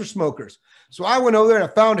friends were smokers. So I went over there and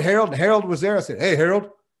I found Harold, and Harold was there. I said, hey, Harold,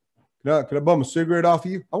 can I bum a cigarette off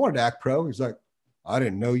of you? I wanted to act pro. He's like, I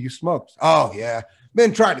didn't know you smoked. Oh, yeah.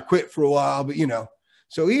 Been trying to quit for a while, but you know.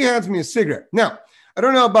 So he hands me a cigarette. Now, I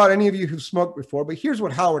don't know about any of you who've smoked before, but here's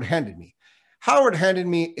what Howard handed me. Howard handed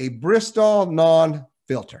me a Bristol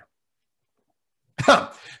non-filter.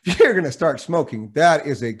 If you're going to start smoking, that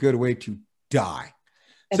is a good way to die.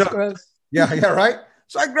 That's gross. Yeah, right?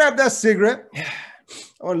 So I grabbed that cigarette.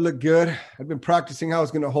 I want to look good. I've been practicing how I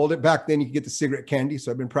was going to hold it. Back then, you could get the cigarette candy,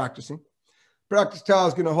 so I've been practicing. Practiced how I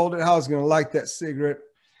was going to hold it, how I was going to light that cigarette,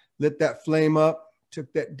 lit that flame up,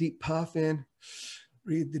 took that deep puff in,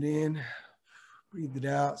 breathed it in, breathed it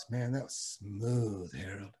out. Man, that was smooth,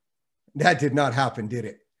 Harold. That did not happen, did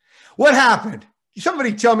it? What happened?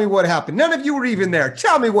 Somebody tell me what happened. None of you were even there.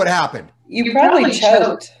 Tell me what happened. You probably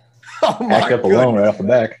choked. Oh my Back up goodness. alone right off the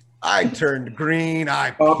back. I turned green.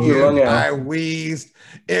 I Pop your lung puked. out. I wheezed.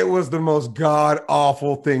 It was the most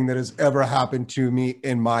god-awful thing that has ever happened to me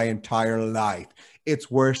in my entire life.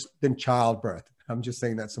 It's worse than childbirth. I'm just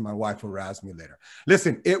saying that so my wife will razz me later.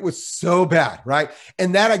 Listen, it was so bad, right?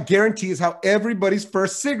 And that, I guarantee, is how everybody's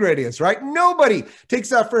first cigarette is, right? Nobody takes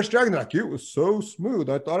that first drag and they're like, it was so smooth.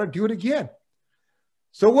 I thought I'd do it again.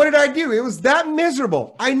 So what did I do? It was that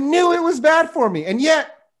miserable. I knew it was bad for me. And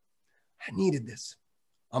yet, I needed this.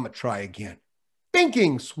 I'm going to try again.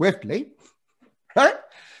 Thinking swiftly, right?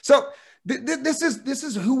 So this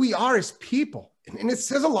is who we are as people. And it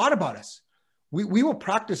says a lot about us. We will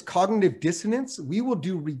practice cognitive dissonance. We will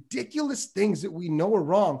do ridiculous things that we know are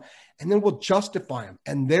wrong, and then we'll justify them.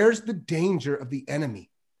 And there's the danger of the enemy.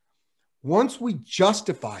 Once we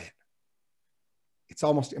justify it, it's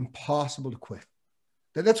almost impossible to quit.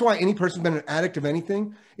 That's why any person's been an addict of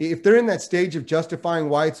anything, if they're in that stage of justifying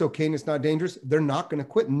why it's okay and it's not dangerous, they're not going to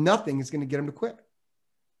quit. Nothing is going to get them to quit.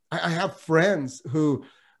 I have friends who,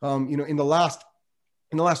 in the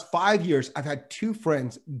last 5 years, I've had 2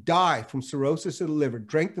 friends die from cirrhosis of the liver,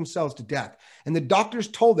 drank themselves to death. And the doctors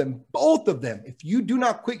told them, both of them, if you do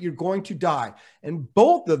not quit, you're going to die. And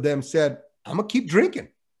both of them said, I'm going to keep drinking.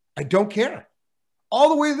 I don't care. All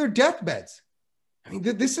the way to their deathbeds. I mean,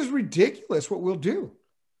 this is ridiculous what we'll do.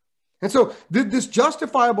 And so this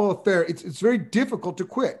justifiable affair, it's very difficult to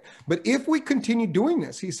quit. But if we continue doing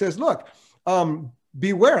this, he says, look,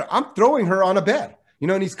 beware, I'm throwing her on a bed.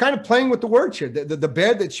 And he's kind of playing with the words here, the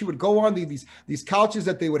bed that she would go on, these couches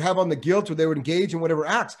that they would have on the guilt where they would engage in whatever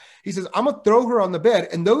acts. He says, I'm going to throw her on the bed,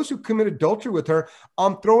 and those who commit adultery with her,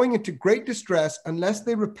 I'm throwing into great distress unless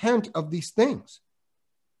they repent of these things.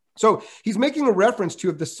 So he's making a reference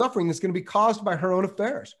to the suffering that's going to be caused by her own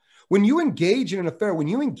affairs. When you engage in an affair, when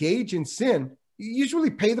you engage in sin, you usually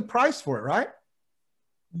pay the price for it, right?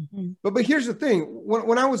 Mm-hmm. But here's the thing.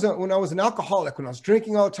 When I was an alcoholic, when I was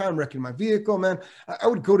drinking all the time, wrecking my vehicle, man, I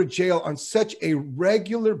would go to jail on such a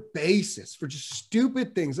regular basis for just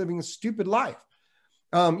stupid things, living a stupid life.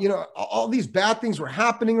 All these bad things were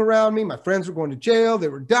happening around me. My friends were going to jail. They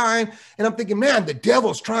were dying. And I'm thinking, man, the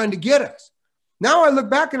devil's trying to get us. Now I look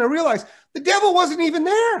back and I realize the devil wasn't even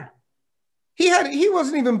there. He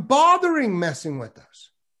wasn't even bothering messing with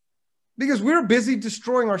us because we were busy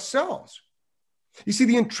destroying ourselves. You see,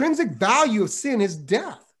 the intrinsic value of sin is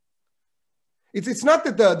death. It's not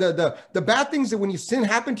that the bad things that when you sin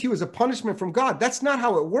happen to you as a punishment from God. That's not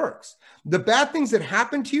how it works. The bad things that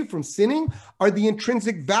happen to you from sinning are the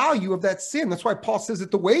intrinsic value of that sin. That's why Paul says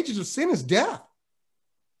that the wages of sin is death.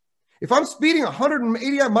 If I'm speeding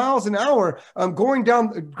 180 miles an hour, going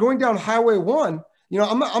down Highway 1,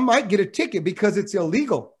 I might get a ticket because it's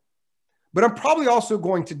illegal, but I'm probably also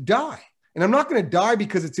going to die. And I'm not going to die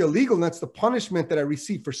because it's illegal and that's the punishment that I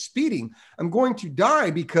receive for speeding. I'm going to die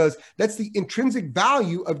because that's the intrinsic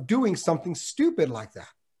value of doing something stupid like that.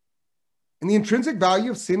 And the intrinsic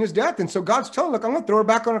value of sin is death. And so God's telling, look, I'm going to throw her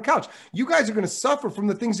back on her couch. You guys are going to suffer from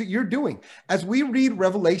the things that you're doing. As we read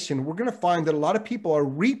Revelation, we're going to find that a lot of people are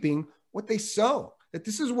reaping what they sow, that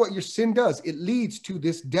this is what your sin does. It leads to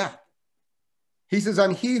this death. He says,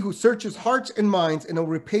 I'm he who searches hearts and minds and will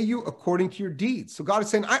repay you according to your deeds. So God is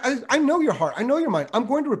saying, I know your heart. I know your mind. I'm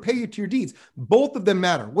going to repay you to your deeds. Both of them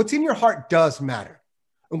matter. What's in your heart does matter.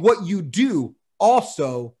 And what you do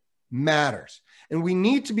also matters. And we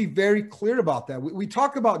need to be very clear about that. We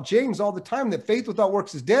talk about James all the time, that faith without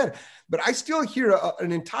works is dead. But I still hear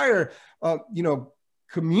an entire,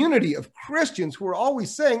 community of Christians who are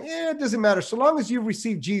always saying, it doesn't matter. So long as you've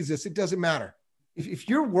received Jesus, it doesn't matter. If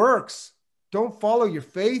your works don't follow your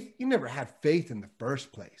faith, you never had faith in the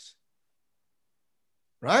first place.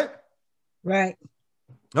 Right? Right.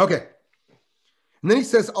 Okay. And then he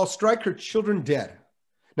says, I'll strike her children dead.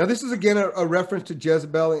 Now, this is, again, a reference to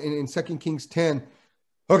Jezebel in 2 Kings 10.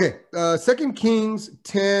 Okay, 2 Kings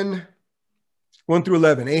 10, 1 through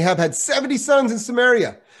 11. Ahab had 70 sons in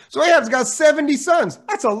Samaria. So Ahab's got 70 sons.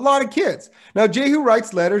 That's a lot of kids. Now, Jehu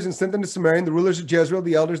writes letters and sent them to Samaria, and the rulers of Jezreel,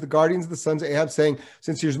 the elders, the guardians of the sons of Ahab, saying,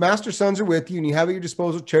 since your master's sons are with you, and you have at your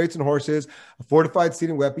disposal chariots and horses, a fortified seat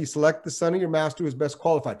and weapons, select the son of your master who is best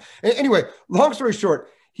qualified. Anyway, long story short,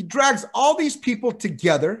 he drags all these people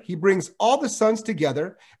together. He brings all the sons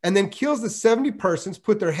together and then kills the 70 persons,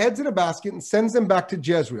 put their heads in a basket and sends them back to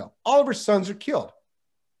Jezreel. All of her sons are killed.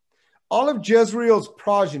 All of Jezreel's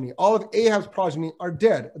progeny, all of Ahab's progeny are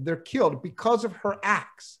dead. They're killed because of her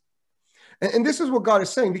acts. And this is what God is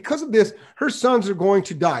saying. Because of this, her sons are going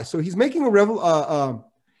to die. So he's making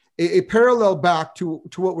a parallel back to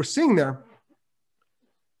what we're seeing there.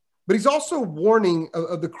 But he's also warning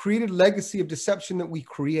of the created legacy of deception that we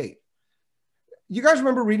create. You guys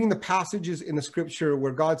remember reading the passages in the scripture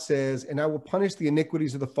where God says, and I will punish the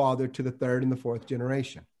iniquities of the father to the third and the fourth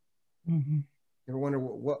generation. Mm-hmm. You ever wonder,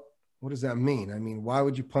 what does that mean? I mean, why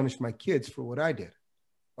would you punish my kids for what I did?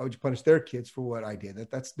 Why would you punish their kids for what I did?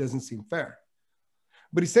 That doesn't seem fair.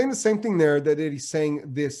 But he's saying the same thing there that he's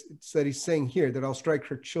saying here, that I'll strike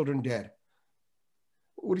her children dead.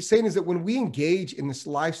 What he's saying is that when we engage in this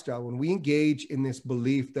lifestyle, when we engage in this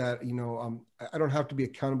belief that, I don't have to be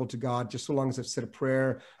accountable to God, just so long as I've said a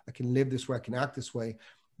prayer, I can live this way, I can act this way,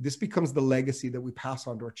 this becomes the legacy that we pass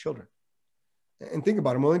on to our children. And think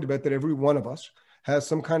about it, I'm willing to bet that every one of us has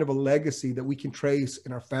some kind of a legacy that we can trace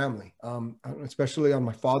in our family. Especially on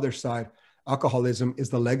my father's side, alcoholism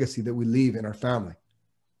is the legacy that we leave in our family,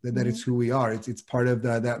 that it's who we are. It's part of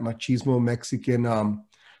that machismo Mexican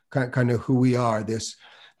kind of who we are.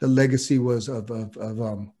 The legacy was of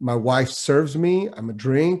my wife serves me, I'm a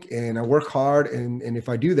drink, and I work hard. And if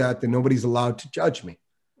I do that, then nobody's allowed to judge me.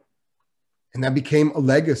 And that became a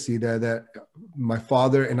legacy that my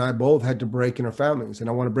father and I both had to break in our families. And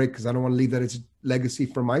I want to break because I don't want to leave that as a legacy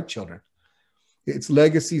for my children. It's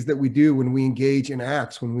legacies that we do when we engage in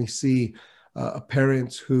acts, when we see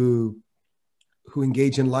parents who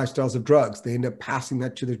engage in lifestyles of drugs. They end up passing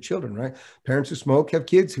that to their children, right? Parents who smoke have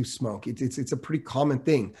kids who smoke. It's a pretty common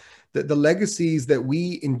thing. The legacies that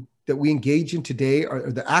we engage in today,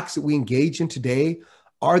 or the acts that we engage in today,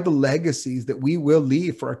 are the legacies that we will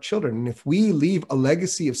leave for our children. And if we leave a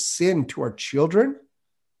legacy of sin to our children,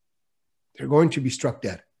 they're going to be struck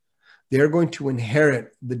dead. They're going to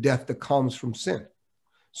inherit the death that comes from sin.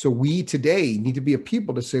 So we today need to be a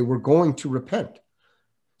people to say we're going to repent.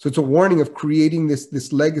 So it's a warning of creating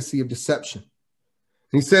this legacy of deception.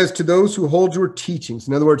 And he says, to those who hold your teachings.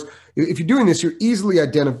 In other words, if you're doing this, you're easily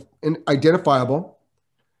identifiable.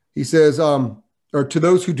 He says, or to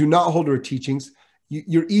those who do not hold your teachings,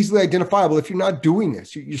 you're easily identifiable if you're not doing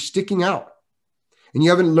this. You're sticking out. And you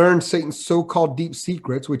haven't learned Satan's so-called deep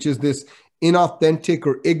secrets, which is this inauthentic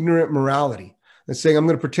or ignorant morality. That's saying, I'm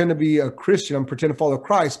going to pretend to be a Christian, I'm pretend to follow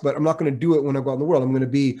Christ, but I'm not going to do it when I go out in the world. I'm going to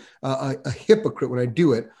be a hypocrite when I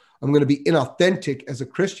do it. I'm going to be inauthentic as a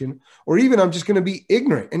Christian, or even I'm just going to be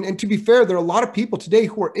ignorant. And to be fair, there are a lot of people today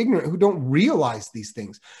who are ignorant, who don't realize these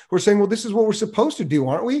things. Who are saying, well, this is what we're supposed to do,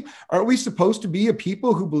 aren't we? Aren't we supposed to be a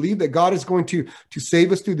people who believe that God is going to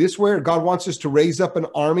save us through this way, or God wants us to raise up an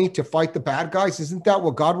army to fight the bad guys? Isn't that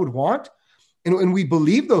what God would want? And we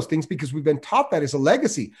believe those things because we've been taught that as a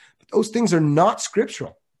legacy. But those things are not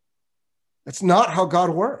scriptural. That's not how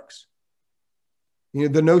God works.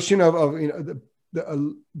 The notion of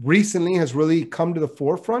recently has really come to the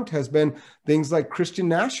forefront has been things like Christian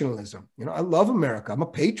nationalism. I love America. I'm a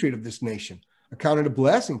patriot of this nation. I count it a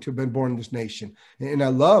blessing to have been born in this nation. And I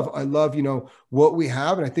love, what we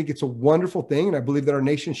have. And I think it's a wonderful thing. And I believe that our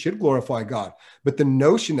nation should glorify God. But the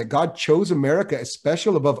notion that God chose America as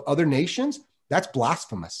special above other nations, that's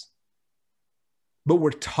blasphemous. But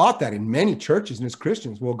we're taught that in many churches and as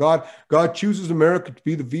Christians. Well, God chooses America to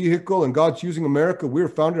be the vehicle, and God's using America. We're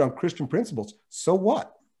founded on Christian principles. So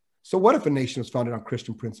what? So what if a nation is founded on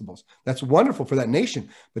Christian principles? That's wonderful for that nation.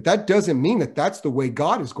 But that doesn't mean that that's the way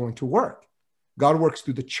God is going to work. God works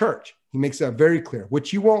through the church. He makes that very clear.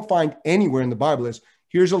 What you won't find anywhere in the Bible is,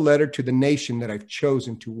 here's a letter to the nation that I've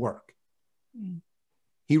chosen to work.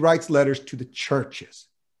 He writes letters to the churches,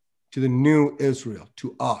 to the new Israel,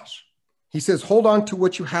 to us. He says, hold on to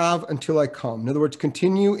what you have until I come. In other words,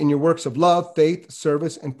 continue in your works of love, faith,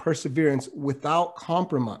 service, and perseverance without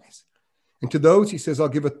compromise. And to those, he says, I'll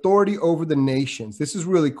give authority over the nations. This is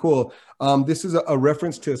really cool. This is a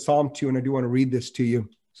reference to Psalm 2, and I do want to read this to you.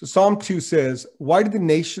 So Psalm 2 says, why do the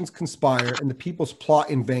nations conspire and the peoples plot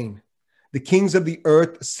in vain? The kings of the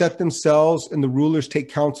earth set themselves, and the rulers take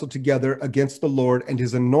counsel together against the Lord and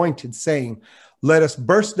his anointed, saying, let us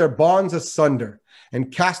burst their bonds asunder and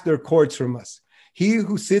cast their cords from us. He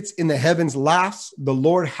who sits in the heavens laughs, the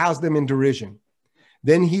Lord has them in derision.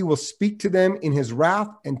 Then he will speak to them in his wrath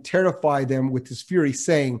and terrify them with his fury,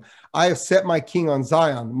 saying, I have set my king on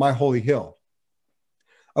Zion, my holy hill.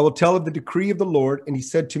 I will tell of the decree of the Lord, and he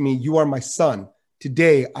said to me, you are my son.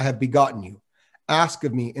 Today I have begotten you. Ask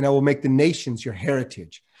of me, and I will make the nations your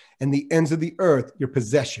heritage, and the ends of the earth your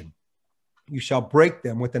possession. You shall break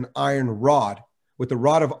them with an iron rod, with a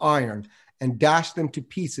rod of iron, and dash them to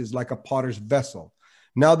pieces like a potter's vessel.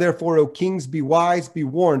 Now therefore, O kings, be wise, be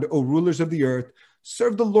warned, O rulers of the earth.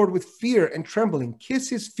 Serve the Lord with fear and trembling. Kiss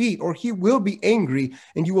his feet, or he will be angry,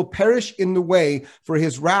 and you will perish in the way, for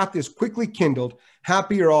his wrath is quickly kindled.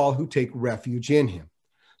 Happy are all who take refuge in him.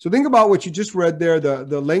 So think about what you just read there,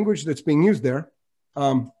 the language that's being used there.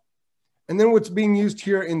 And then what's being used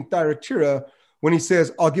here in Thyratira, when he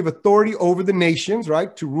says, I'll give authority over the nations,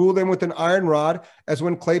 right, to rule them with an iron rod, as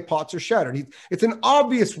when clay pots are shattered. It's an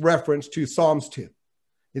obvious reference to Psalms 2.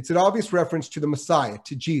 It's an obvious reference to the Messiah,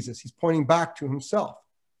 to Jesus. He's pointing back to himself.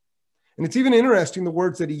 And it's even interesting, the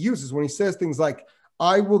words that he uses when he says things like,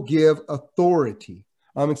 I will give authority.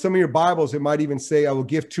 In some of your Bibles, it might even say, I will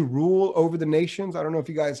give to rule over the nations. I don't know if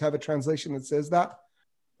you guys have a translation that says that.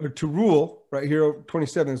 Or to rule, right here,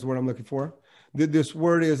 27 is the word I'm looking for. This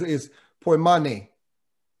word is poimane.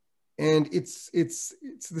 And it's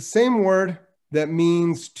the same word that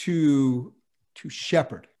means to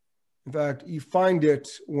shepherd. In fact, you find it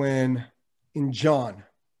in John,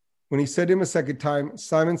 when he said to him a second time,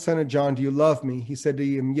 Simon, son of John, do you love me? He said to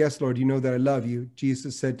him, yes, Lord, you know that I love you.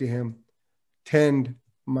 Jesus said to him, tend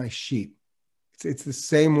my sheep. It's the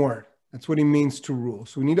same word. That's what he means to rule.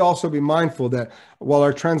 So we need to also be mindful that while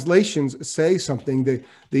our translations say something,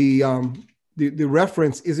 the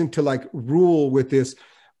reference isn't to like rule with this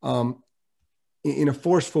in a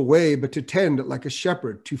forceful way, but to tend like a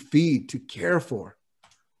shepherd, to feed, to care for.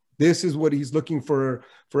 This is what he's looking for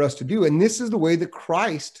us to do. And this is the way that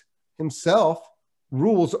Christ himself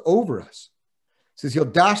rules over us. It says he'll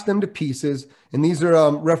dash them to pieces. And these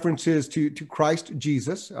are references to Christ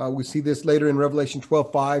Jesus. We see this later in Revelation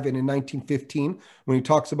 12:5 and in 19:15 when he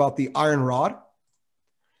talks about the iron rod.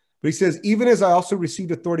 But he says, even as I also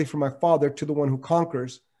received authority from my Father, to the one who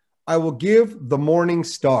conquers, I will give the morning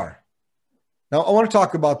star. Now, I want to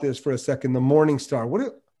talk about this for a second, the morning star. What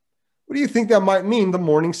do you think that might mean, the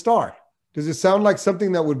morning star? Does it sound like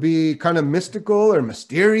something that would be kind of mystical or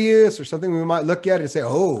mysterious, or something we might look at and say,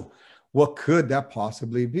 oh, what could that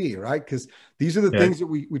possibly be, right? Because these are the things that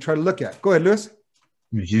we try to look at. Go ahead, Lewis.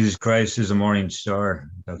 Jesus Christ is a morning star.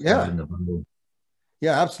 That's in the Bible.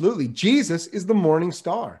 Yeah, absolutely. Jesus is the morning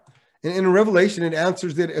star. And in Revelation, it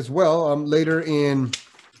answers it as well later in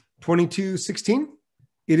 22:16.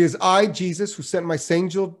 It is I, Jesus, who sent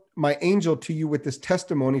my angel to you with this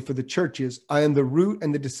testimony for the churches. I am the root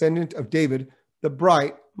and the descendant of David, the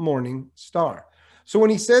bright morning star. So when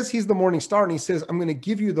he says he's the morning star and he says, I'm going to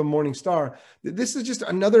give you the morning star, this is just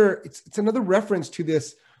it's another reference to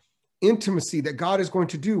this intimacy that God is going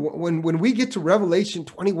to do. When we get to Revelation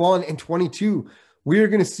 21 and 22, we are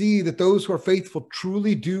going to see that those who are faithful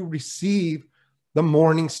truly do receive the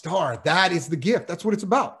morning star. That is the gift. That's what it's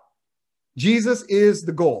about. Jesus is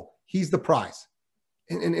the goal. He's the prize.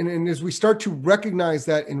 And as we start to recognize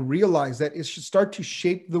that and realize that, it should start to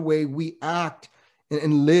shape the way we act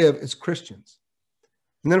and live as Christians.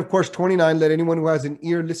 And then, of course, 29, let anyone who has an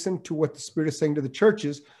ear listen to what the Spirit is saying to the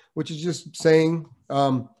churches. which is just saying,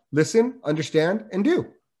 listen, understand, and do,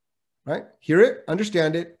 right? Hear it,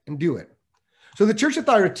 understand it, and do it. So the church at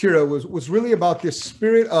Thyratira was really about this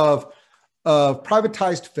spirit of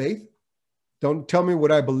privatized faith. Don't tell me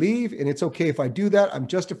what I believe, and it's okay if I do that. I'm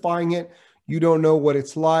justifying it. You don't know what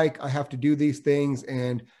it's like. I have to do these things,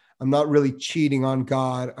 and I'm not really cheating on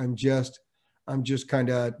God. I'm just kind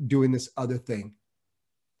of doing this other thing.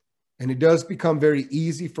 And it does become very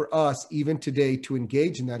easy for us, even today, to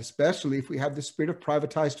engage in that, especially if we have the spirit of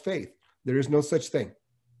privatized faith. There is no such thing.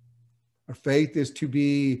 Our faith is to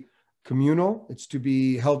be communal. It's to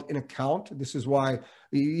be held in account. This is why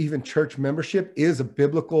even church membership is a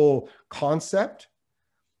biblical concept,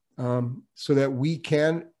 so that we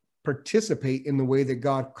can participate in the way that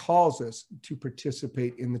God calls us to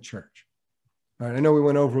participate in the church. All right, I know we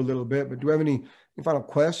went over a little bit, but do we have any final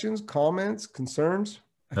questions, comments, concerns?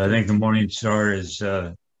 I think the morning star is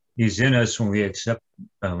he's in us when we accept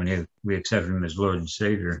we accept him as Lord and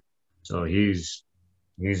Savior. So he's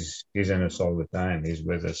in us all the time. He's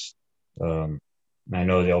with us. I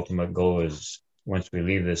know the ultimate goal is once we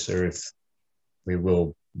leave this earth, we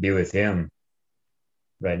will be with him.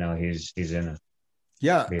 Right now, he's in us.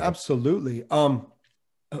 Yeah, absolutely.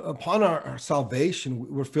 Upon our salvation,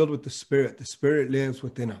 we're filled with the Spirit. The Spirit lives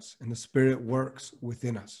within us, and the Spirit works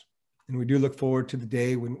within us. And we do look forward to the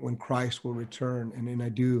day when Christ will return. And I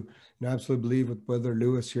do absolutely believe with Brother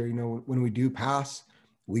Lewis here, when we do pass,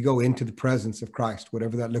 we go into the presence of Christ,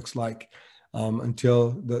 whatever that looks like,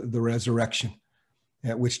 until the resurrection,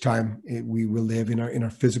 at which time we will live in our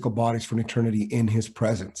physical bodies for an eternity in his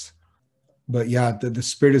presence. But yeah, the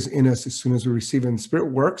Spirit is in us as soon as we receive him. The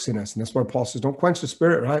Spirit works in us. And that's why Paul says, don't quench the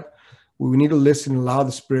Spirit, right? We need to listen and allow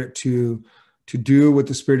the Spirit to do what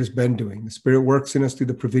the Spirit has been doing. The Spirit works in us through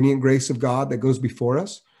the prevenient grace of God that goes before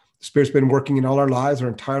us. The Spirit's been working in all our lives, our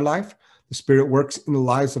entire life. The Spirit works in the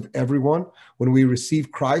lives of everyone. When we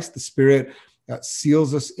receive Christ, the Spirit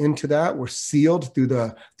seals us into that. We're sealed through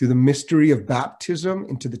the mystery of baptism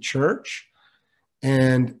into the church.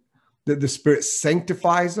 And the Spirit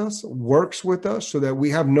sanctifies us, works with us so that we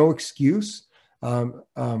have no excuse.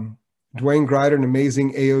 Dwayne Grider, an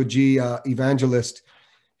amazing AOG evangelist,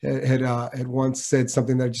 had once said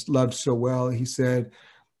something that I just loved so well. He said,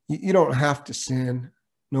 you don't have to sin.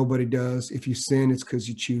 Nobody does. If you sin, it's because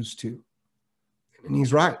you choose to. And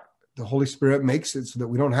he's right. The Holy Spirit makes it so that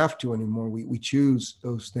we don't have to anymore. We choose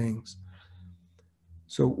those things.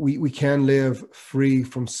 So we can live free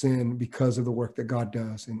from sin because of the work that God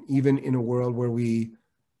does. And even in a world where we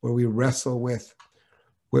wrestle with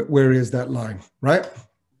where is that line, right?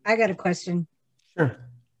 I got a question. Sure.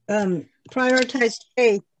 Prioritized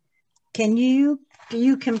faith. Do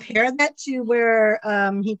you compare that to where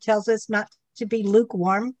he tells us not to be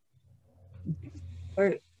lukewarm?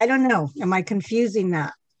 Or I don't know. Am I confusing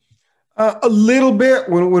that? A little bit.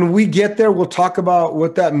 When we get there, we'll talk about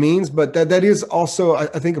what that means. But that is also, I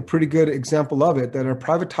think, a pretty good example of it. That our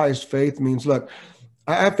privatized faith means, look,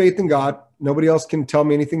 I have faith in God. Nobody else can tell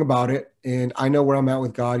me anything about it, and I know where I'm at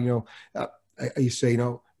with God. You say,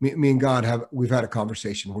 me and God we've had a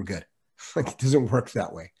conversation. We're good. Like, it doesn't work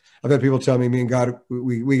that way. I've had people tell me and God,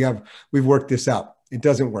 we've worked this out. It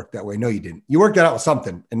doesn't work that way. No, you didn't. You worked it out with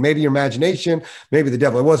something, and maybe your imagination, maybe the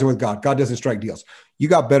devil. It wasn't with God. God doesn't strike deals. You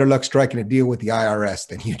got better luck striking a deal with the IRS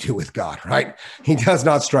than you do with God, right? He does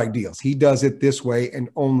not strike deals. He does it this way and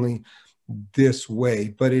only this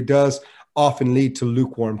way. But it does often lead to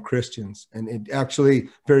lukewarm Christians, and it actually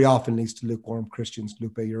very often leads to lukewarm Christians.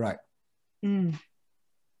 Lupe, you're right. Mm.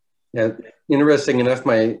 Yeah, interesting enough,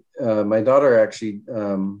 my daughter actually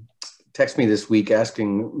texted me this week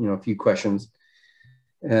asking a few questions,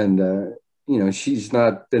 and she's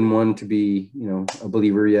not been one to be a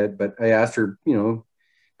believer yet, but I asked her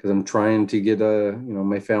because I'm trying to get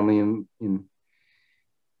my family in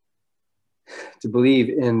to believe,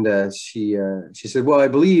 and she said, well, I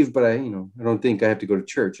believe, but I don't think I have to go to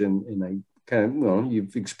church, and I kind of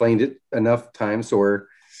you've explained it enough times, or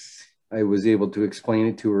I was able to explain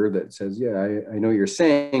it to her that says, yeah, I know what you're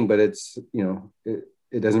saying, but it's,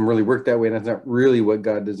 it doesn't really work that way. And that's not really what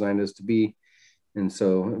God designed us to be. And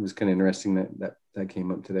so it was kind of interesting that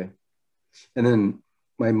came up today. And then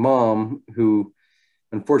my mom, who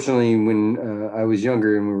unfortunately, when I was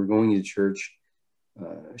younger and we were going to church,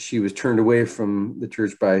 she was turned away from the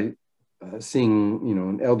church by seeing,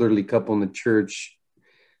 an elderly couple in the church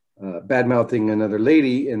bad-mouthing another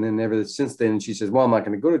lady, and then ever since then she says, well, I'm not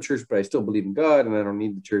going to go to church, but I still believe in God and I don't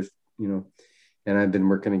need the church, and I've been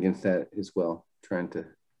working against that as well, trying to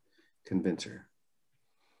convince her.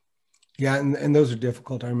 Yeah, and those are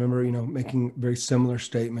difficult. I remember making very similar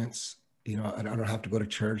statements. I don't have to go to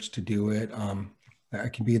church to do it. I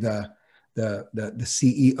can be the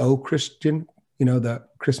CEO Christian, the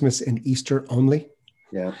Christmas and Easter only.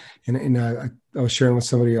 Yeah. And I was sharing with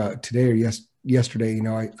somebody today or yesterday,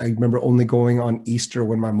 I remember only going on Easter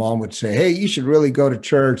when my mom would say, hey, you should really go to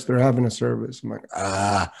church. They're having a service. I'm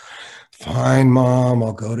like, fine, Mom,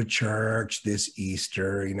 I'll go to church this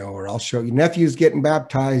Easter, or I'll show you. Nephew's getting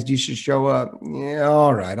baptized. You should show up. Yeah,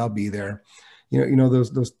 all right, I'll be there.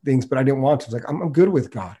 Those things, but I didn't want to. It's like, I'm good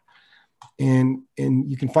with God. And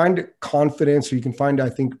you can find confidence, or you can find, I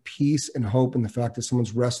think, peace and hope in the fact that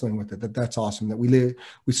someone's wrestling with it. That's awesome. That we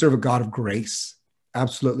serve a God of grace,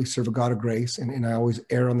 absolutely serve a God of grace. And I always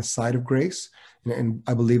err on the side of grace. And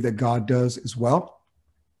I believe that God does as well.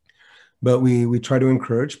 But we try to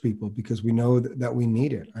encourage people because we know that we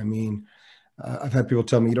need it. I mean, I've had people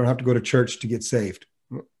tell me, you don't have to go to church to get saved.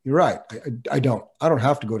 You're right. I don't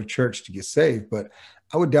have to go to church to get saved, but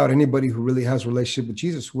I would doubt anybody who really has a relationship with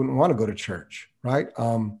Jesus wouldn't want to go to church, right?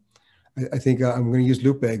 I think I'm going to use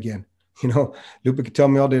Lupe again. Lupe could tell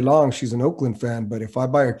me all day long she's an Oakland fan, but if I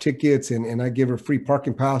buy her tickets and I give her free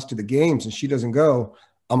parking pass to the games and she doesn't go,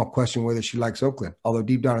 I'm going to question whether she likes Oakland. Although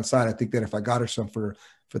deep down inside, I think that if I got her some for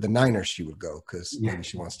the Niners, she would go because maybe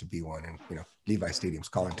she wants to be one, and Levi Stadium's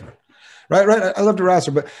calling to her. Right. I love to razz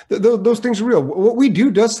her, but those things are real. What we do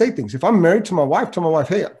does say things. If I'm married to my wife, tell my wife,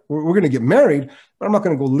 hey, we're going to get married, but I'm not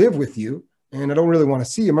going to go live with you, and I don't really want to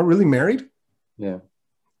see you. Am I really married? Yeah.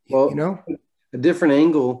 Well, a different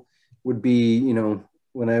angle would be,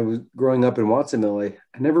 when I was growing up in Watsonville,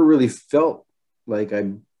 I never really felt like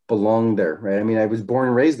I belonged there, right? I mean, I was born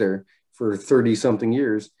and raised there for 30 something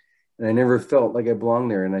years, and I never felt like I belonged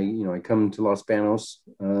there. And I come to Los Banos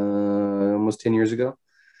almost 10 years ago.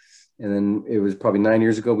 And then it was probably 9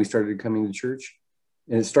 years ago we started coming to church,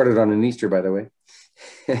 and it started on an Easter, by the way.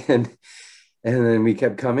 and then we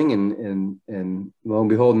kept coming, and lo and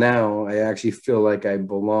behold, now I actually feel like I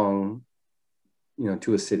belong,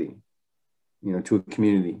 to a city, to a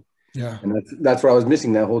community. Yeah. And that's what I was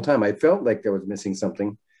missing that whole time. I felt like I was missing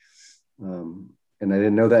something. And I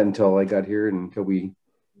didn't know that until I got here and until we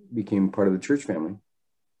became part of the church family.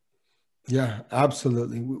 Yeah,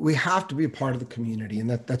 absolutely. We have to be a part of the community, and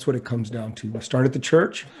that's what it comes down to. We start at the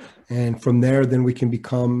church, and from there, then we can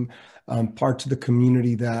become parts of the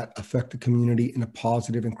community that affect the community in a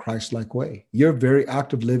positive and Christ-like way. Your very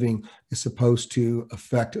act of living is supposed to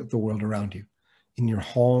affect the world around you, in your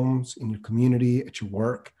homes, in your community, at your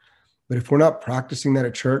work. But if we're not practicing that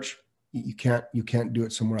at church, you can't do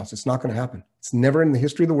it somewhere else. It's not going to happen. It's never in the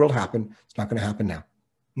history of the world happened. It's not going to happen now.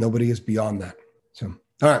 Nobody is beyond that. So,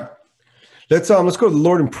 all right. Let's go to the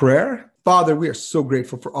Lord in prayer. Father, we are so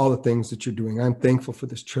grateful for all the things that you're doing. I'm thankful for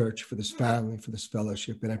this church, for this family, for this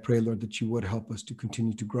fellowship. And I pray, Lord, that you would help us to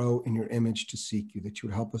continue to grow in your image, to seek you, that you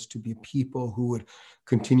would help us to be people who would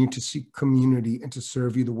continue to seek community and to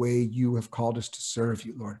serve you the way you have called us to serve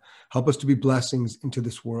you, Lord. Help us to be blessings into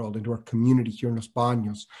this world, into our community here in Los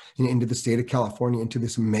Banos, and into the state of California, into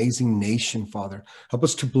this amazing nation, Father. Help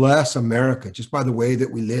us to bless America just by the way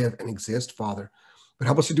that we live and exist, Father. But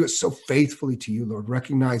help us to do it so faithfully to you, Lord,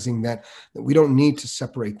 recognizing that we don't need to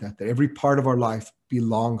separate that every part of our life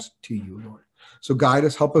belongs to you, Lord. So guide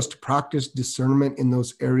us, help us to practice discernment in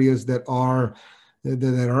those areas that are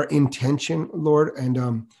in tension, Lord.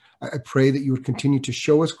 And I pray that you would continue to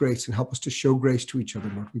show us grace and help us to show grace to each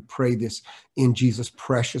other, Lord. We pray this in Jesus'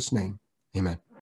 precious name. Amen.